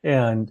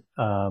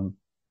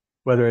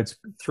 whether it's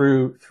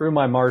through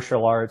my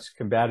martial arts,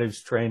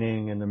 combatives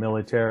training in the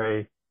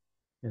military,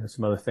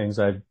 some other things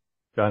I've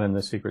done in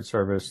the Secret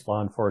Service,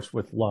 law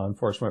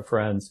enforcement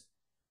friends.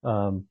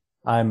 I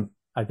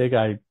think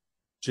I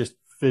just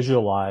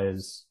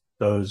visualize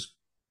those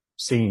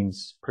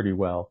scenes pretty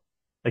well.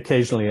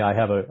 Occasionally I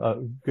have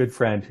a good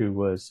friend who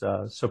was,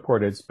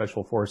 supported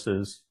special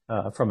forces,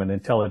 from an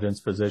intelligence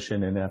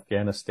position in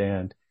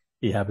Afghanistan.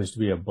 He happens to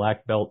be a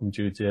black belt in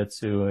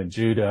jiu-jitsu and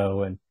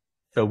judo. And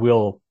so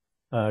we'll,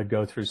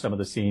 go through some of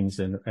the scenes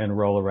and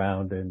roll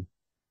around and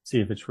see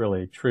if it's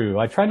really true.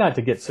 I try not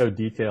to get so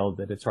detailed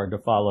that it's hard to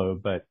follow,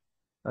 but,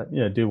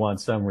 do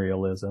want some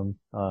realism.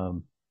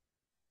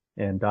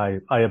 And I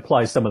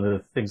apply some of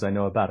the things I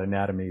know about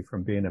anatomy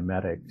from being a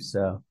medic.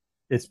 So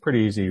it's pretty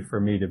easy for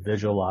me to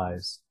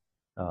visualize,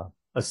 a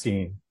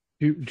scene.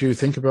 Do you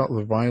think about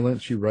the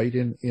violence you write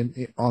in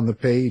on the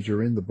page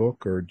or in the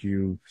book, or do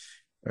you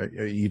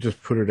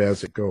just put it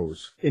as it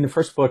goes? In the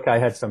first book, I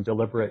had some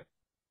deliberate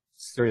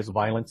serious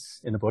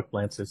violence in the book.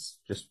 Lance is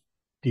just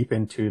deep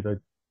into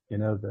the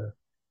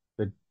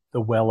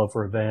well of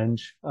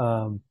revenge.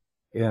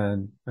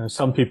 And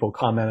some people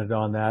commented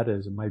on that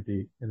as it might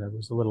be, it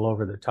was a little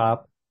over the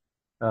top.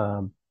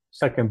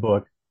 Second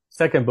book,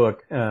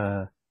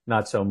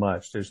 not so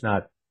much. There's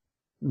not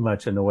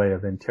much in the way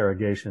of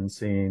interrogation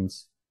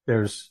scenes.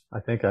 I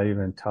think I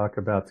even talk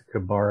about the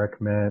Kabarak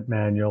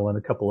manual and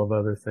a couple of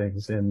other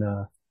things in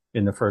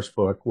the first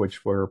book,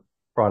 which were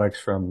products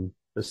from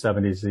the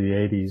 70s, the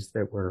 80s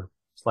that were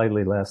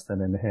slightly less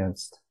than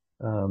enhanced,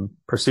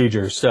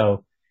 procedures.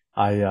 So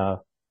I,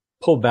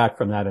 pulled back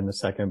from that in the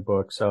second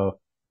book. So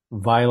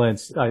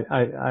violence,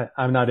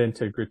 I'm not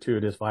into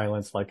gratuitous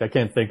violence. Like I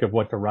can't think of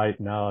what to write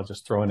now. I'll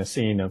just throw in a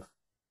scene of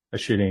a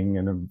shooting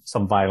and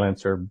some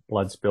violence or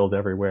blood spilled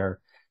everywhere.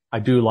 I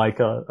do like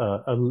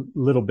a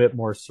little bit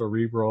more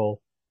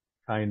cerebral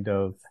kind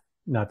of,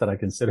 not that I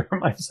consider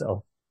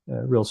myself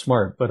real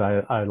smart, but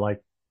I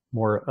like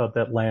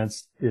that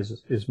Lance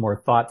is more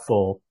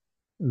thoughtful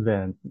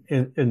than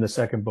in the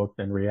second book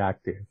than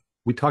reactive.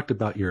 We talked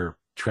about your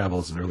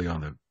travels and early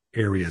on the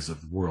areas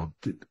of the world.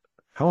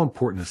 How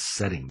important is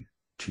setting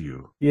to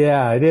you?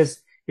 Yeah, it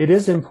is. It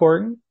is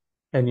important.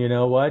 And you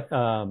know what?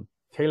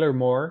 Taylor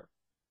Moore,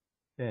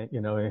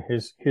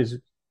 his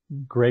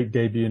great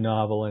debut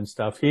novel and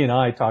stuff. He and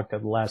I talked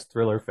at the last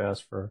Thriller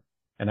Fest for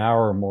an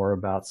hour or more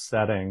about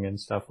setting and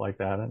stuff like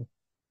that.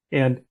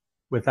 And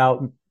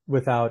without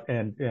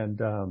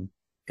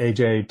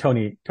AJ,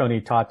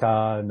 Tony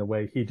Tata and the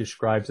way he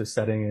describes a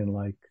setting in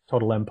like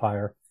Total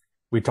Empire,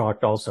 we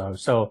talked also.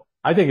 So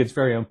I think it's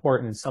very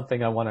important and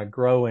something I want to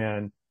grow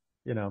in,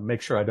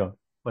 make sure I don't,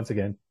 once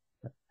again,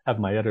 have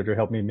my editor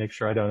help me make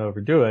sure I don't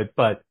overdo it,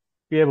 but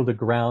be able to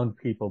ground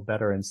people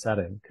better in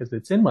setting because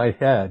it's in my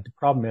head. The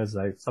problem is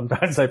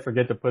sometimes I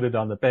forget to put it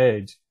on the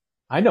page.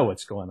 I know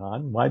what's going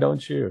on. Why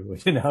don't you?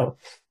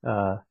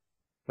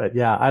 But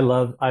yeah, I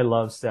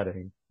love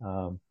setting.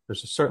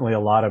 There's certainly a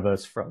lot of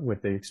us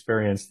with the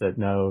experience that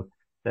know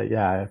that,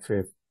 yeah,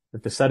 if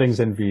the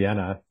setting's in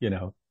Vienna,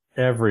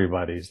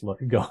 everybody's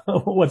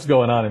what's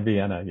going on in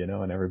Vienna,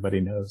 and everybody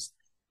knows,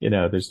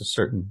 there's a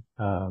certain,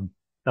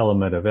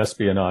 element of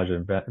espionage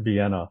in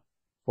Vienna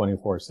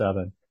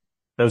 24/7,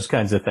 those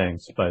kinds of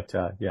things. But,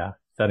 yeah,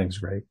 setting's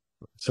great.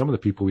 Some of the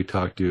people we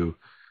talk to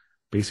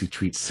basically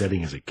treat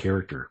setting as a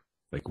character,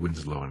 like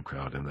Winslow and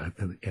Crowd, and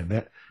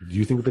that. Do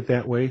you think of it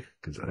that way?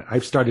 Because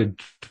I've started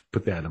to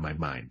put that in my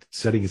mind.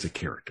 Setting is a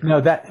character. No,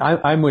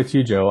 I'm with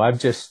you, Joe. I've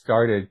just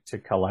started to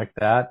collect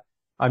that.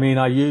 I mean,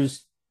 I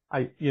use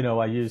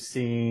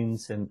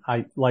scenes, and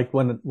I like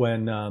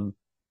when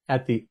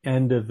at the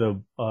end of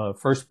the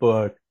first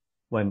book,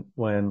 when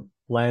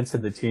Lance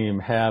and the team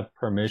have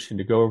permission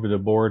to go over the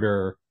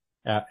border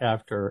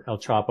after El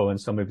Chapo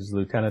and some of his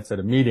lieutenants at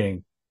a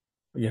meeting,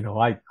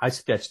 I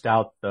sketched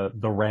out the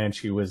ranch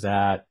he was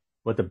at,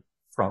 what the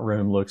front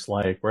room looks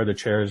like, where the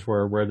chairs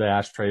were, where the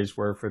ashtrays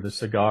were for the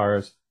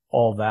cigars,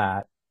 all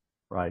that.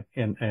 Right.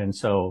 And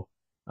so,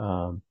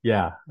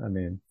 yeah, I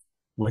mean,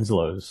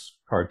 Winslow's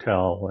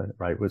cartel,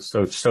 right, was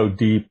so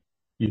deep.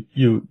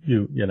 You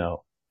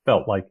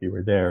felt like you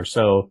were there.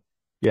 So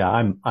yeah,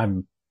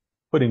 I'm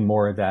putting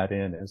more of that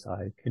in as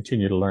I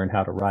continue to learn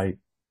how to write.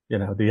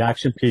 The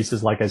action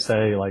pieces, like I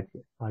say, like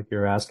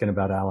you're asking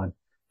about, Alan,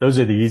 those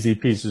are the easy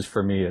pieces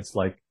for me. It's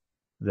like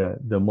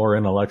the more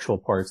intellectual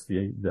parts,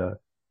 the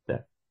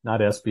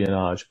not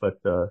espionage,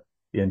 but the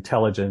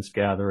intelligence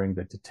gathering,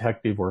 the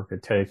detective work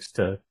it takes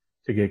to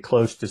get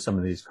close to some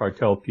of these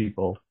cartel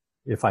people.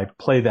 If I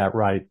play that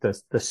right,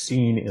 the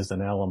scene is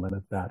an element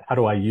of that. How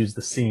do I use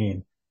the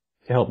scene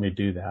to help me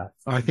do that?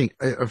 I think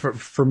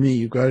for me,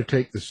 you've got to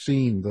take the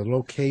scene. The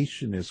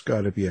location has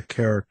got to be a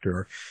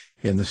character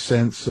in the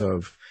sense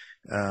of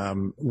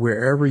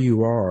wherever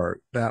you are,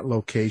 that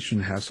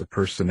location has a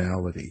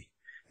personality.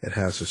 It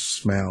has a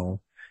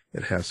smell.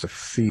 It has a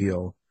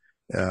feel.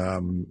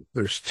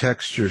 There's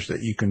textures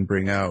that you can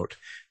bring out.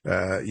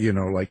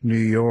 Like New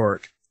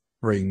York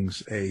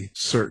brings a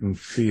certain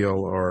feel,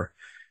 or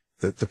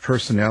the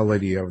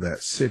personality of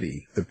that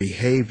city, the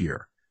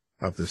behavior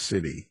of the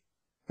city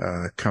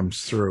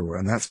comes through.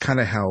 And that's kind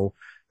of how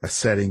a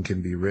setting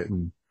can be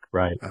written.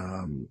 Right.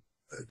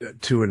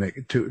 To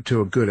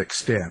a good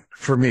extent.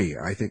 For me,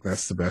 I think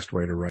that's the best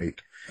way to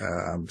write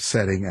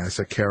setting as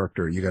a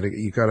character. You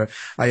gotta,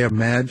 I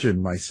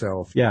imagine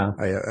myself. Yeah.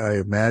 I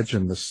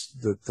imagine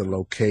the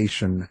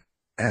location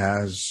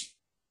as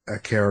a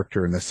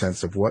character in the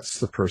sense of what's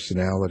the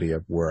personality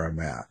of where I'm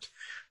at?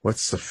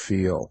 What's the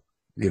feel?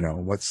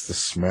 What's the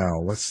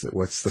smell? What's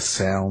the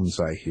sounds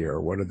I hear?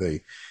 What are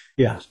they?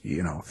 Yeah.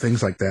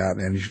 Things like that.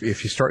 And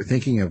if you start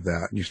thinking of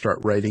that and you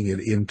start writing it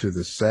into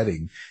the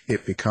setting,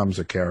 it becomes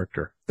a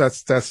character.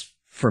 That's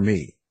for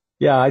me.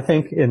 Yeah. I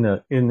think in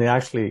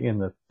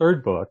the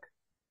third book,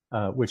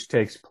 which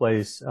takes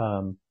place,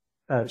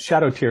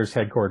 Shadow Tear's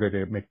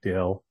headquartered at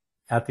MacDill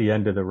at the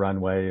end of the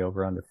runway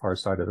over on the far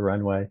side of the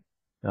runway.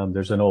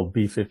 There's an old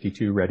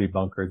B-52 ready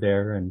bunker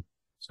there. And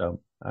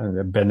so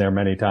I've been there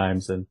many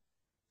times. And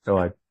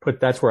so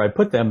that's where I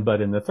put them.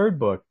 But in the third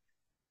book,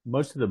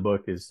 most of the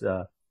book is,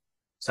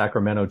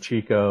 Sacramento,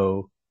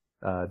 Chico,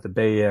 the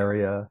Bay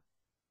Area,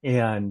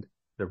 and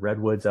the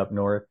Redwoods up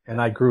north. And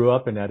I grew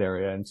up in that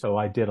area. And so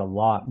I did a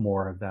lot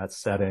more of that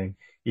setting,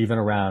 even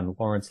around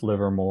Lawrence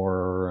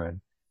Livermore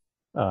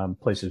and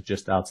places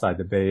just outside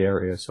the Bay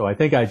Area. So I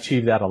think I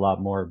achieved that a lot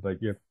more.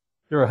 But you're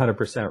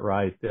 100%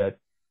 right that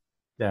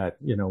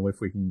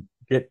if we can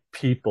get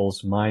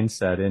people's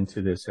mindset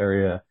into this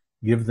area,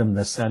 give them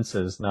the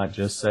senses, not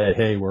just say,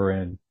 hey, we're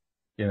in,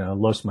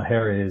 Los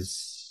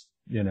Mujeres,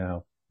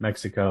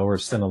 Mexico, or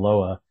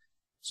Sinaloa.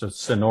 So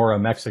Sonora,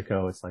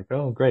 Mexico, it's like,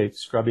 oh, great,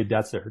 scrubby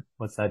desert.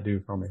 What's that do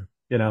for me?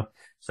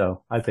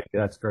 So I think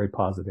that's very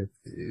positive.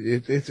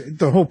 It's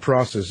the whole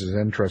process is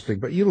interesting,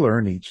 but you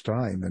learn each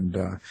time.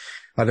 And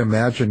I'd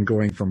imagine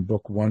going from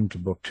book one to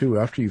book two,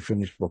 after you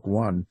finish book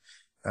one,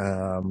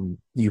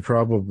 you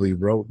probably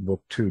wrote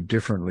book two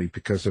differently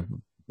because of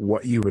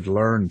what you would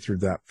learn through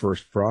that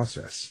first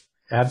process.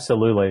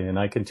 Absolutely. And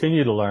I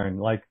continue to learn.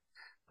 Like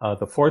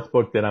The fourth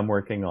book that I'm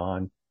working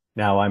on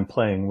now, I'm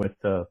playing with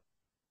the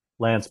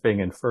Lance being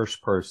in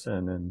first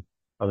person and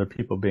other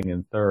people being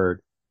in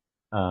third.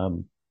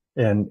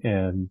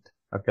 And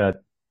I've got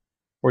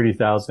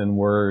 40,000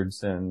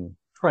 words and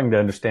trying to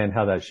understand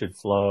how that should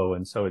flow.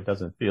 And so it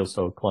doesn't feel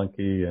so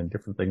clunky and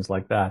different things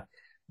like that.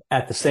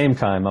 At the same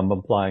time, I'm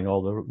applying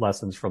all the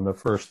lessons from the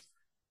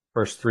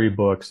first three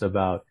books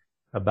about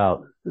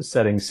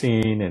setting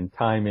scene and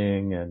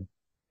timing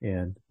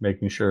and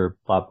making sure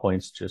plot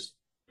points just,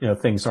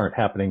 things aren't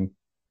happening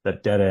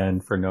that dead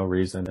end for no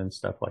reason and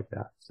stuff like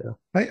that. So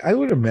I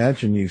would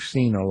imagine you've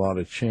seen a lot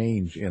of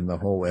change in the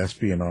whole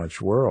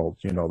espionage world,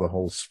 the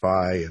whole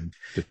spy and,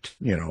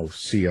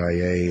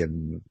 CIA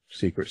and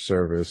Secret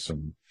Service,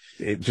 and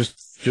it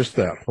just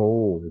that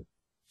whole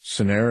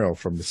scenario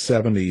from the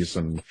 70s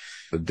and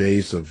the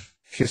days of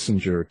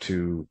Kissinger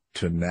to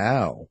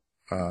now.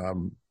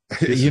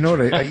 You know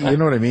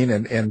what I mean?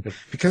 And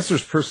because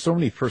there's so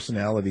many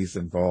personalities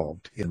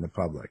involved in the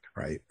public,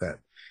 right? That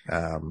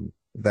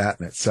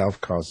in itself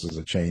causes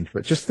a change,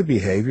 but just the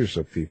behaviors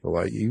of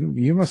people,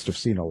 you must have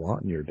seen a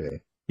lot in your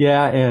day.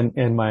 Yeah.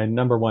 And my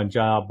number one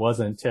job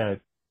wasn't to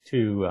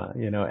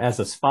as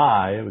a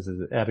spy, it was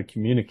as a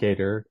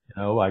communicator.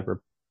 I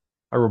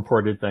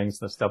reported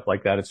things and stuff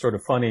like that. It's sort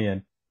of funny,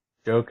 and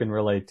Joe can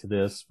relate to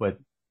this, but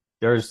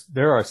there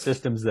are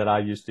systems that I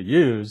used to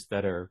use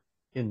that are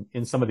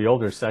in some of the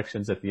older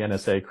sections at the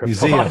NSA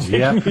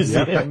Cryptologic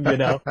Museum,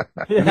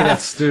 Give me that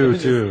stew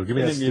too. Give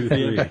me that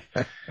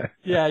stew.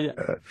 Yeah.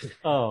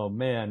 Oh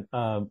man.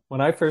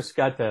 When I first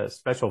got to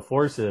Special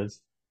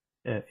Forces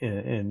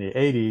in the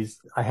 80s,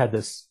 I had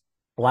this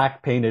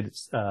black painted,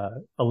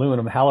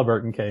 aluminum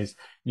Halliburton case.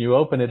 You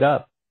open it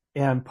up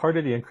and part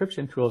of the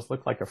encryption tools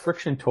looked like a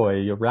friction toy.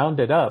 You wound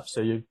it up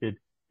so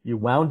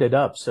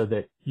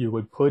that you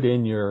would put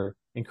in your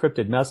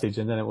encrypted message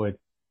and then it would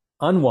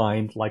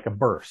unwind like a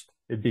burst.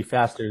 It'd be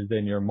faster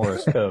than your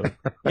Morse code.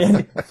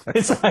 And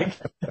it's like,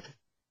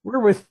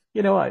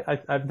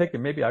 I'm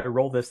thinking maybe I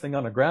roll this thing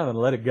on the ground and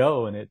let it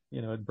go and it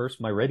burst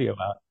my radio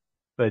out.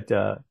 But,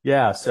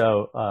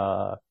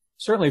 so,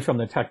 certainly from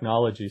the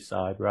technology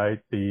side, right?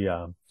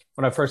 When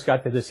I first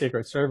got to the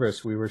Secret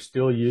Service, we were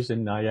still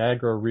using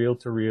Niagara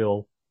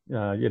reel-to-reel,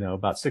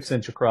 about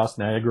 6-inch across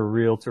Niagara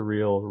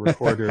reel-to-reel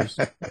recorders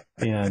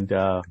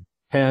and,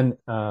 pen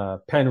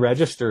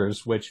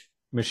registers, which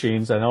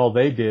machines, and all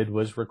they did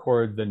was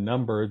record the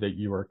number that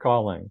you were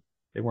calling.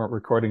 They weren't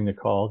recording the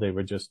call. They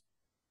were just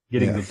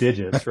getting the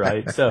digits,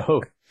 right?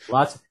 So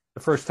the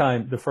first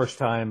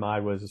time I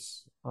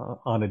was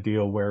on a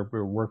deal where we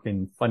were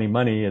working funny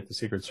money at the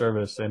Secret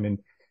Service, I mean,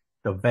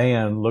 the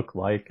van looked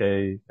like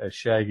a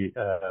Shaggy,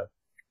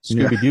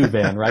 Scooby-Doo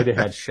van, right? It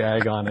had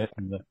Shag on it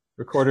and the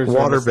recorders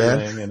water on the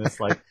bed ceiling, and it's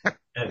like,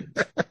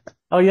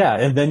 oh yeah.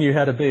 And then you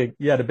had a big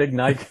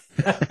Nikon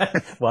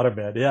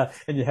waterbed. Yeah.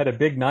 And you had a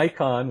big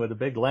Nikon with a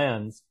big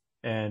lens,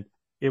 and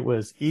it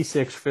was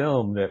E6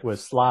 film that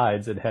was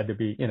slides that had to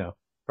be,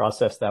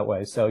 processed that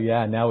way. So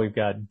yeah, now we've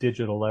got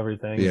digital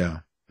everything. Yeah.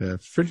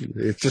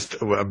 It's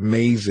just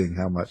amazing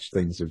how much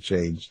things have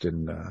changed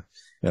and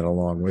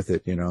along with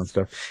it, and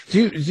stuff.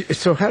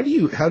 So how do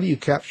you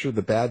capture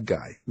the bad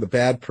guy, the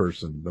bad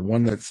person, the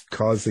one that's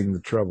causing the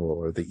trouble,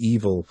 or the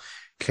evil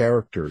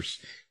characters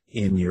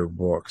in your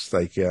books?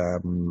 Like,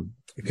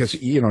 because,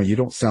 you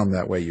don't sound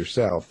that way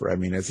yourself. I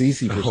mean, it's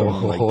easy for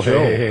someone like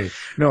Joe. Hey.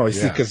 No,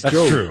 it's because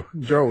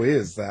Joe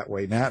is that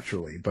way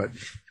naturally, but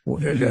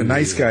a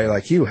nice guy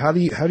like you, how do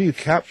you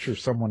capture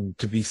someone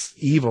to be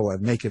evil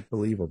and make it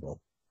believable?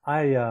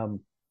 I,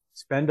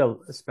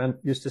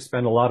 used to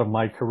spend a lot of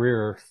my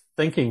career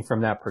thinking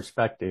from that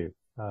perspective.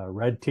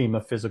 Red team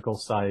a physical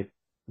site,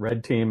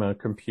 red team a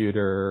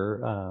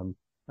computer,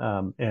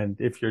 and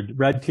if you're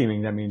red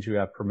teaming, that means you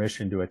have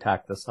permission to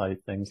attack the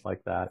site, things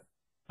like that.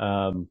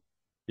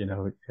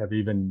 Have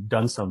even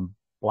done some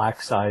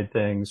black side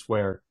things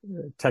where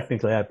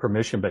technically I had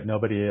permission, but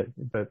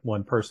but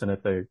one person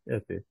at the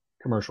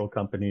commercial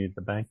company,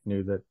 the bank,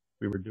 knew that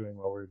we were doing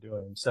what we were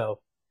doing. So,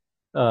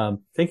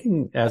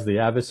 thinking as the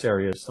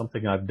adversary is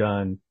something I've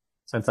done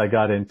since I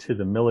got into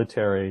the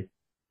military.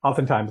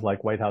 Oftentimes,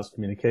 like White House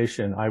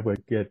communication, I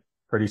would get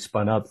pretty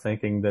spun up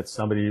thinking that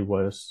somebody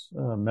was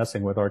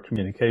messing with our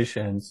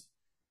communications,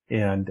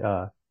 and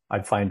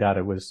I'd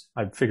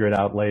figure it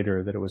out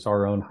later that it was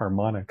our own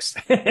harmonics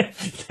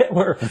that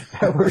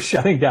were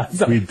shutting down.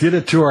 We did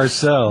it to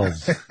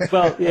ourselves.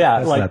 Well, yeah,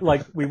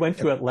 like we went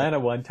to Atlanta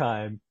one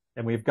time,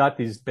 and we've got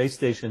these base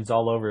stations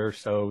all over.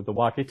 So the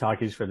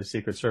walkie-talkies for the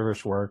Secret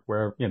Service work,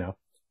 where,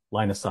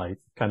 line of sight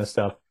kind of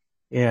stuff.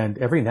 And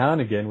every now and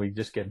again, we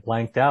just get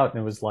blanked out,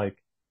 and it was like,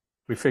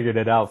 we figured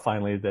it out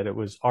finally that it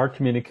was our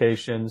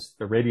communications,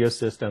 the radio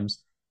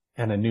systems,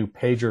 and a new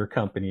pager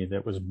company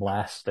that was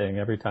blasting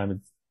every time it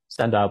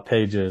send out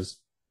pages.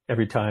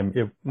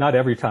 Not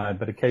every time,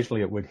 but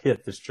occasionally it would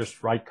hit this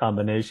just right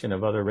combination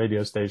of other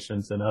radio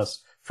stations and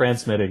us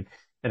transmitting.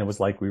 And it was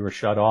like we were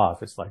shut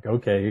off. It's like,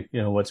 okay,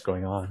 what's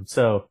going on?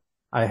 So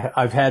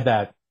I've had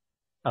that,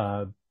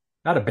 not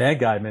a bad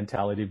guy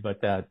mentality,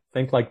 but that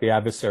think like the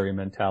adversary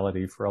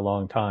mentality for a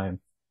long time.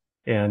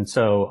 And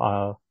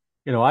so,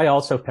 I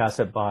also pass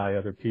it by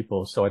other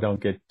people so I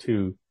don't get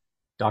too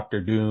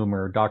Dr. Doom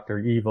or Dr.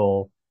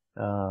 Evil.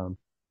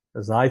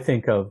 As I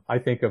think of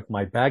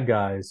my bad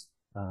guys,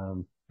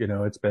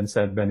 it's been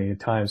said many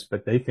times,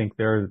 but they think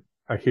they're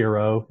a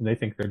hero and they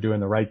think they're doing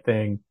the right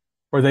thing,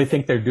 or they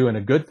think they're doing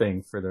a good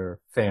thing for their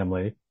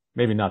family.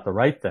 Maybe not the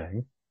right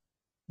thing.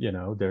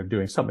 They're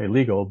doing something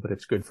illegal, but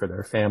it's good for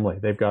their family.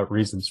 They've got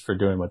reasons for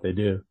doing what they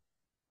do.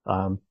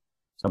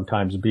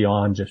 Sometimes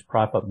beyond just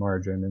profit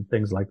margin and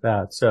things like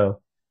that.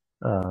 So,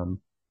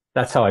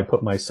 that's how I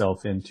put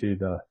myself into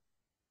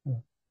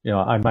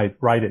I might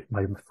write it.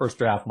 My first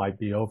draft might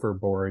be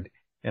overboard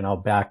and I'll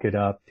back it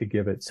up to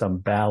give it some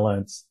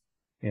balance.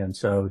 And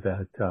so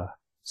that,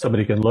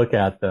 somebody can look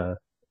at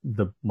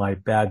my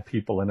bad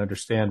people and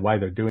understand why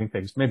they're doing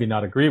things, maybe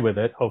not agree with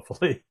it,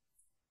 hopefully,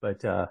 but,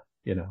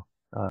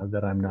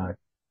 that I'm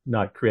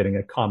not creating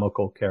a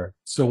comical character.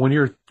 So when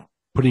you're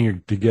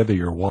putting together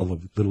your wall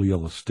of little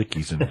yellow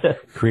stickies and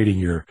creating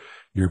your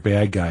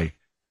bad guy,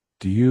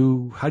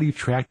 how do you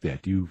track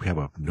that? Do you have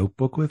a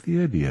notebook with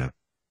you? Do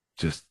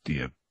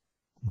you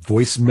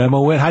voice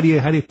memo it? How do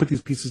you put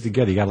these pieces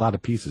together? You got a lot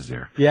of pieces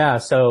there. Yeah.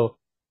 So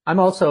I'm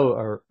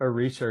also a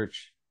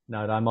research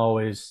nut. I'm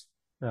always,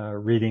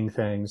 reading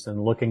things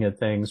and looking at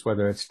things,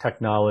 whether it's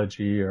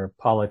technology or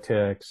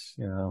politics,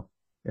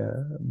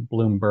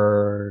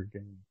 Bloomberg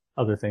and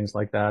other things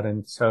like that.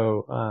 And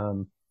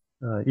so,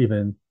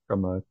 even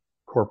from a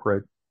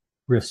corporate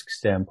risk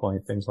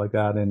standpoint, things like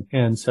that.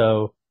 And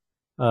so,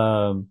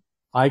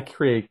 I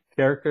create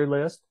character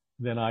lists,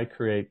 then I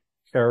create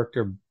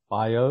character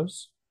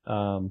bios.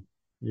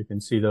 You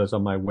can see those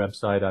on my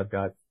website. I've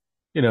got,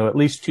 at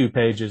least 2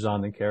 pages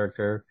on the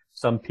character.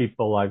 Some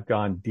people I've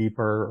gone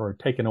deeper or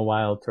taken a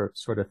while to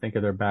sort of think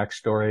of their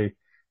backstory.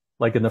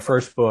 Like in the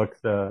first book,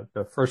 the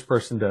first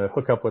person to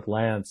hook up with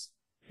Lance,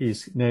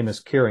 his name is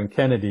Kieran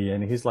Kennedy,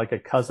 and he's like a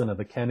cousin of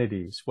the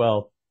Kennedys.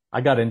 Well,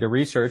 I got into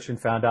research and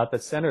found out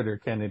that Senator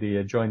Kennedy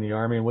had joined the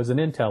Army and was an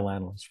intel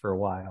analyst for a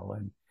while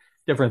and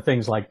different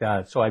things like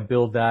that. So I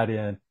build that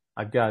in.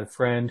 I've got a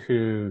friend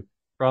who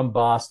from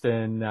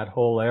Boston, that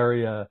whole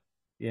area.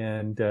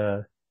 And,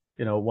 at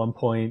one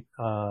point,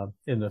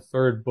 in the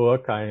third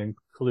book, I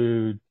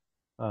include,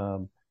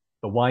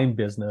 the wine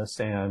business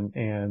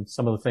and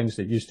some of the things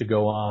that used to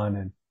go on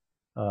and,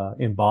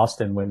 in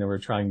Boston when they were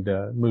trying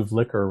to move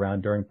liquor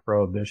around during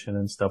Prohibition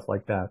and stuff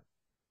like that.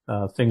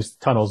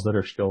 Tunnels that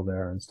are still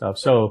there and stuff.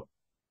 So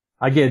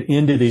I get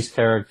into these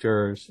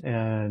characters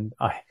and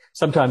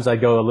sometimes I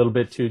go a little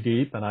bit too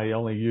deep and I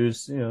only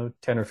use, 10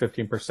 or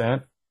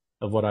 15%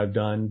 of what I've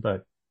done.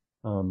 But,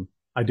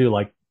 I do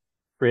like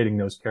creating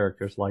those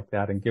characters like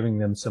that and giving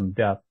them some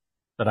depth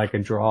that I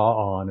can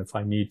draw on if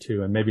I need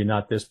to. And maybe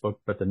not this book,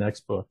 but the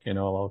next book,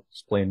 I'll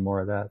explain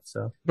more of that.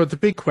 So, but the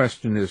big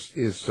question is,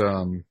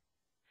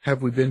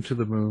 have we been to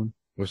the moon?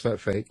 Was that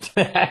fake?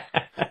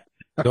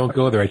 Don't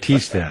go there. I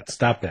teach that.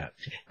 Stop that.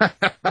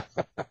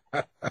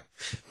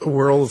 The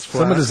world is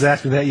flat. Someone just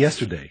asked me that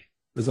yesterday.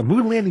 Was a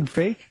moon landing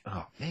fake?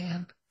 Oh,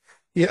 man.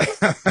 Yeah.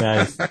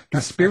 Nice.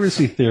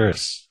 Conspiracy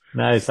theorists.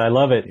 Nice. I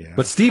love it. Yeah.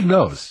 But Steve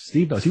knows.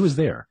 He was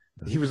there.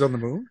 He was on the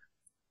moon?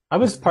 I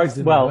was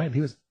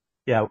he was.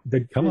 Yeah.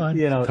 Come on.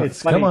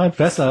 It's funny. Come on,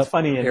 fess up. It's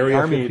funny in Area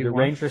the Army, 51? the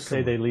Rangers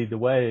say they lead the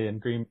way,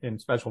 and in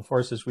Special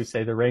Forces, we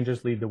say the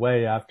Rangers lead the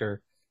way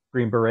after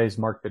Green Berets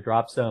mark the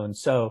drop zone.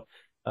 So,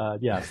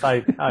 yes,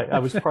 I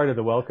was part of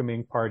the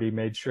welcoming party,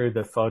 made sure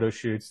the photo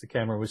shoots, the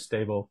camera was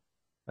stable.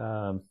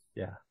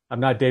 Yeah. I'm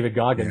not David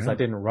Goggins. Yeah. I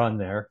didn't run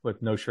there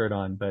with no shirt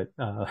on, but,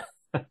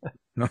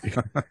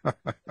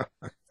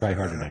 try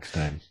harder next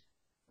time.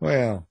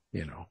 Well,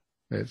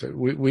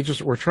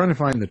 we're trying to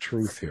find the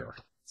truth here.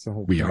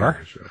 We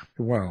are?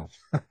 Well.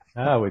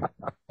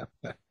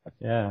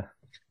 Yeah.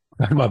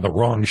 I'm on the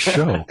wrong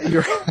show.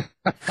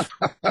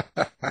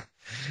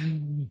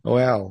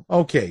 Well,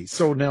 okay.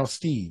 So now,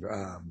 Steve,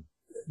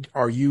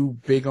 are you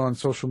big on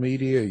social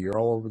media? You're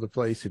all over the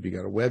place. Have you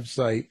got a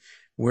website?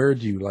 Where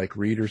do you like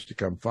readers to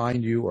come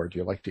find you, or do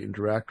you like to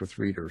interact with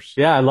readers?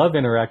 Yeah, I love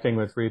interacting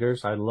with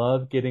readers. I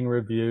love getting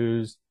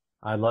reviews.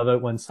 I love it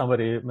when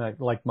somebody,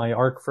 like my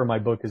ARC for my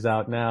book is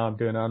out now. I'm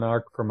doing an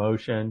ARC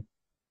promotion,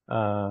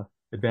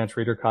 advanced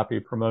reader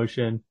copy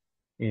promotion.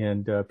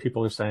 And,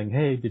 people are saying,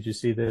 hey, did you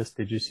see this?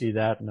 Did you see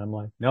that? And I'm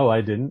like, no, I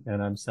didn't.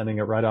 And I'm sending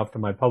it right off to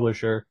my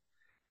publisher.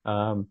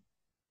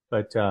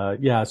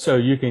 Yeah, so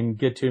you can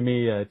get to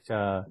me at,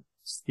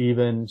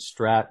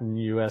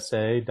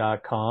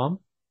 StephenStrattonUSA.com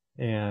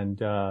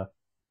and,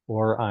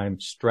 or I'm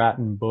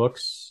Stratton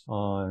Books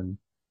on,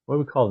 what do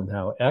we call it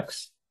now?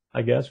 X?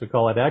 I guess we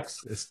call it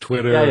X. It's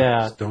Twitter.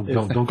 Yeah.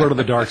 Don't go to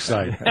the dark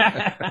side.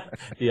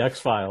 The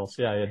X Files.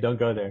 Yeah. Don't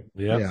go there.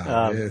 Yep.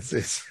 Yeah.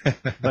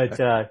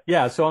 But,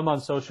 yeah, so I'm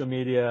on social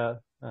media.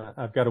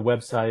 I've got a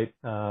website.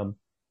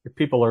 If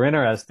people are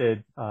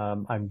interested,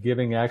 I'm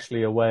giving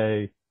actually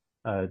away,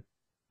 a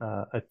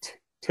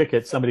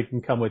ticket. Somebody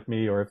can come with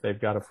me, or if they've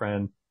got a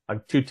friend, I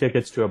have 2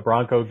 tickets to a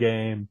Bronco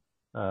game,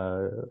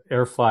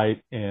 air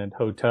fight and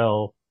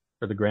hotel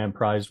for the grand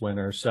prize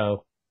winner.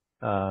 So,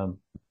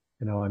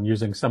 I'm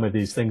using some of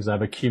these things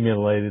I've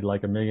accumulated,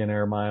 like a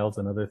millionaire miles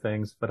and other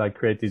things, but I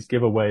create these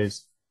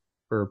giveaways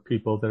for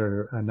people that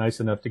are nice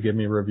enough to give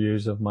me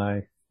reviews of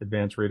my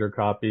advanced reader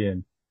copy,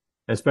 and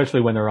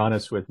especially when they're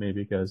honest with me,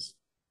 because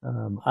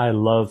I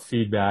love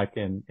feedback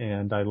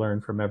and I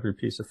learn from every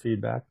piece of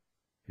feedback.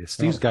 Yeah,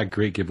 Steve's got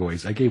great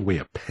giveaways. I gave away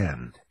a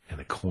pen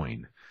and a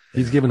coin.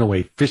 He's giving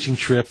away fishing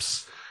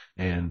trips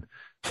and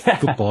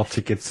football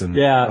tickets and for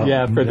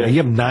you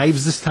have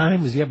knives this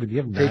time? Do you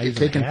have knives?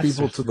 Taking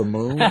people to the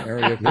moon,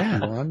 Area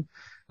 51.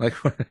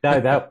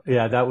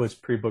 That was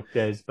pre-book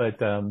days, but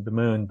the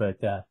moon.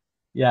 But I'm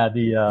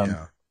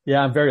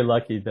very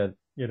lucky that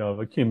I've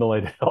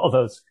accumulated all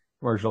those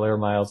commercial air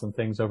miles and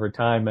things over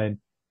time. And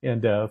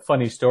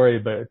funny story,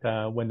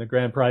 but when the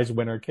grand prize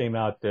winner came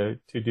out to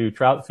do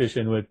trout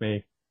fishing with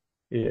me,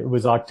 it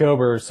was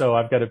October, so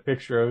I've got a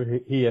picture of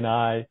he and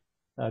I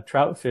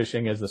trout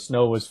fishing as the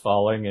snow was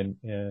falling, and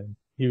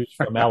he was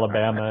from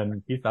Alabama,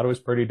 and he thought it was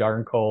pretty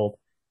darn cold.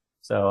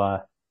 So I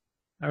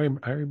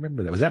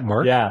remember that. Was that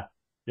Mark? Yeah,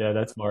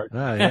 that's Mark.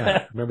 Oh yeah,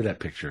 I remember that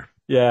picture.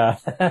 Yeah.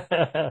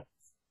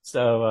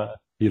 So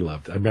he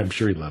loved it. I'm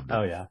sure he loved it.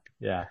 Oh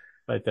yeah.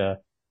 But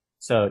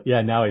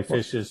now he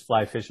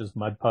fly fishes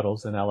mud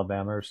puddles in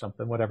Alabama or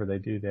something, whatever they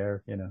do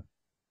there,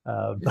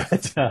 I'm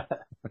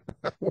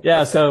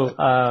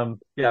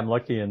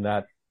lucky in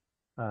that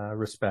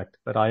respect.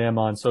 But I am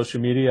on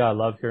social media. I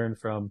love hearing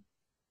from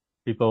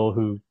people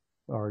who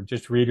are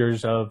just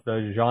readers of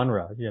the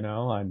genre.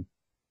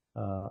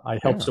 I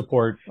help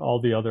support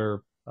all the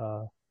other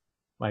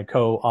my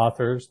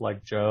co-authors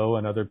like Joe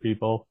and other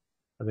people.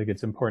 I think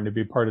it's important to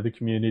be part of the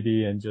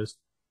community and just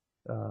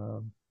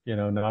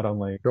not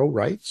only Joe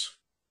writes.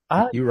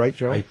 You write,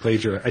 Joe? I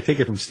plagiarize. I take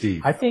it from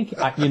Steve. I think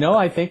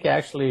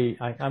actually,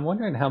 I'm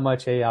wondering how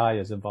much AI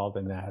is involved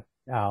in that,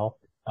 Al.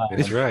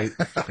 That's right.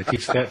 I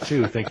teach that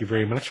too. Thank you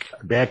very much.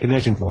 Bad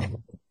connection.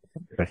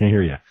 I can't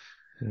hear you.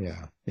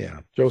 Yeah.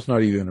 Joe's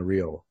not even a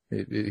real.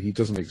 He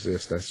doesn't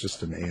exist. That's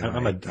just an AI.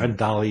 I'm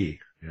DALL-E.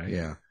 Right?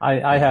 Yeah.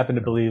 I happen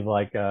to believe,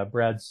 like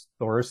Brad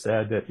Thor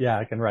said, that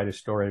I can write a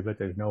story, but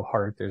there's no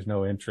heart, there's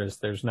no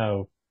interest, there's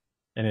no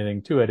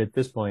anything to it at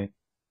this point.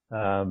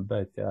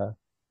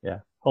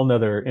 Whole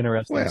nother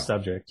interesting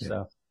subject. Yeah.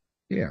 So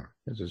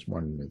this is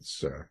one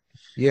that's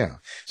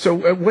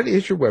So what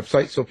is your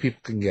website so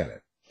people can get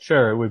it?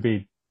 Sure, it would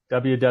be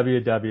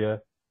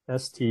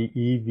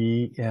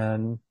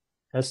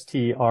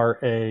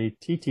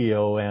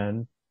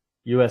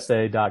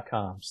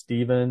www.stevenstrattonusa.com.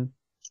 Stephen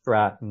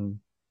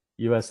Stratton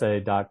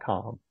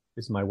USA.com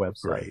is my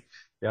website. Great.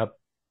 Yep.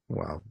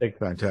 Wow.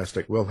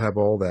 Fantastic. We'll have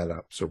all that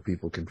up so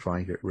people can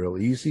find it real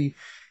easy.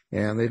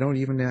 And they don't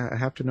even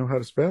have to know how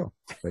to spell.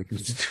 They can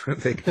just do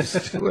it. They can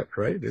just do it,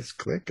 right? It's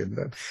click and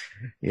then,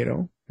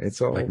 it's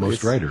all like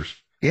most writers.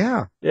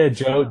 Yeah. Yeah.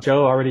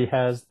 Joe already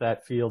has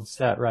that field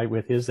set right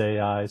with his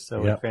AI.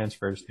 So it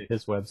transfers to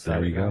his website.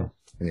 There we go.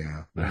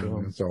 Yeah.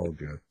 It's all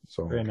good. It's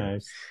all very good.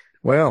 Nice.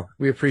 Well,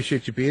 we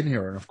appreciate you being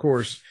here. And of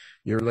course,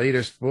 your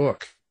latest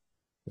book,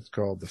 it's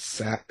called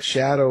The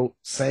Shadow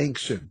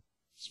Sanction.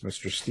 It's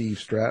Mr. Steve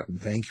Stratton.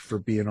 Thank you for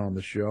being on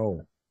the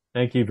show.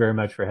 Thank you very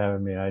much for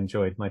having me. I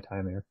enjoyed my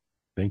time here.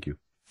 Thank you.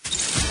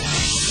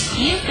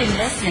 You've been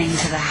listening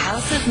to the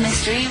House of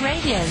Mystery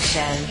radio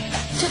show.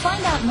 To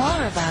find out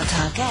more about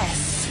our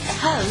guests,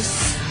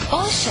 hosts,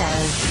 or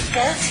shows,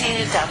 go to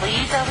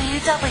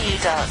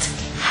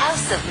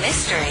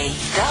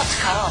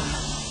www.houseofmystery.com.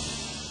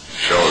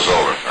 Show's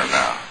over for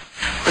now.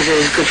 Was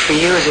it as good for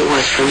you as it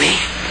was for me?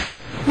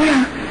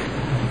 Well,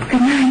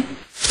 good night.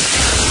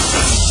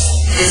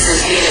 This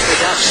has been a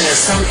production of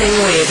Something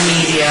Weird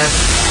Media.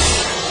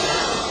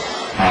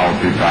 I'll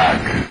be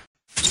back.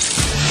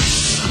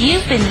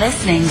 You've been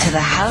listening to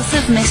the House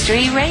of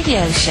Mystery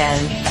radio show.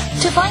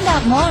 To find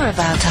out more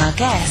about our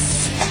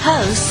guests,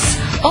 hosts,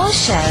 or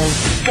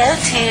shows, go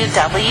to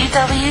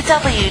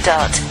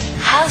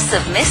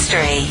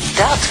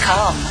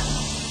www.houseofmystery.com.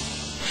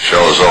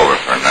 Show's over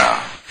for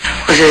now.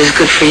 Was it as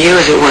good for you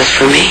as it was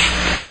for me?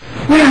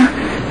 Well,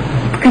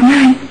 good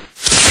night.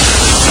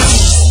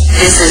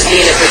 This has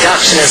been a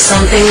production of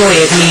Something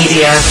Weird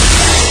Media.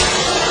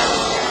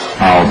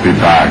 I'll be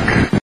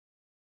back.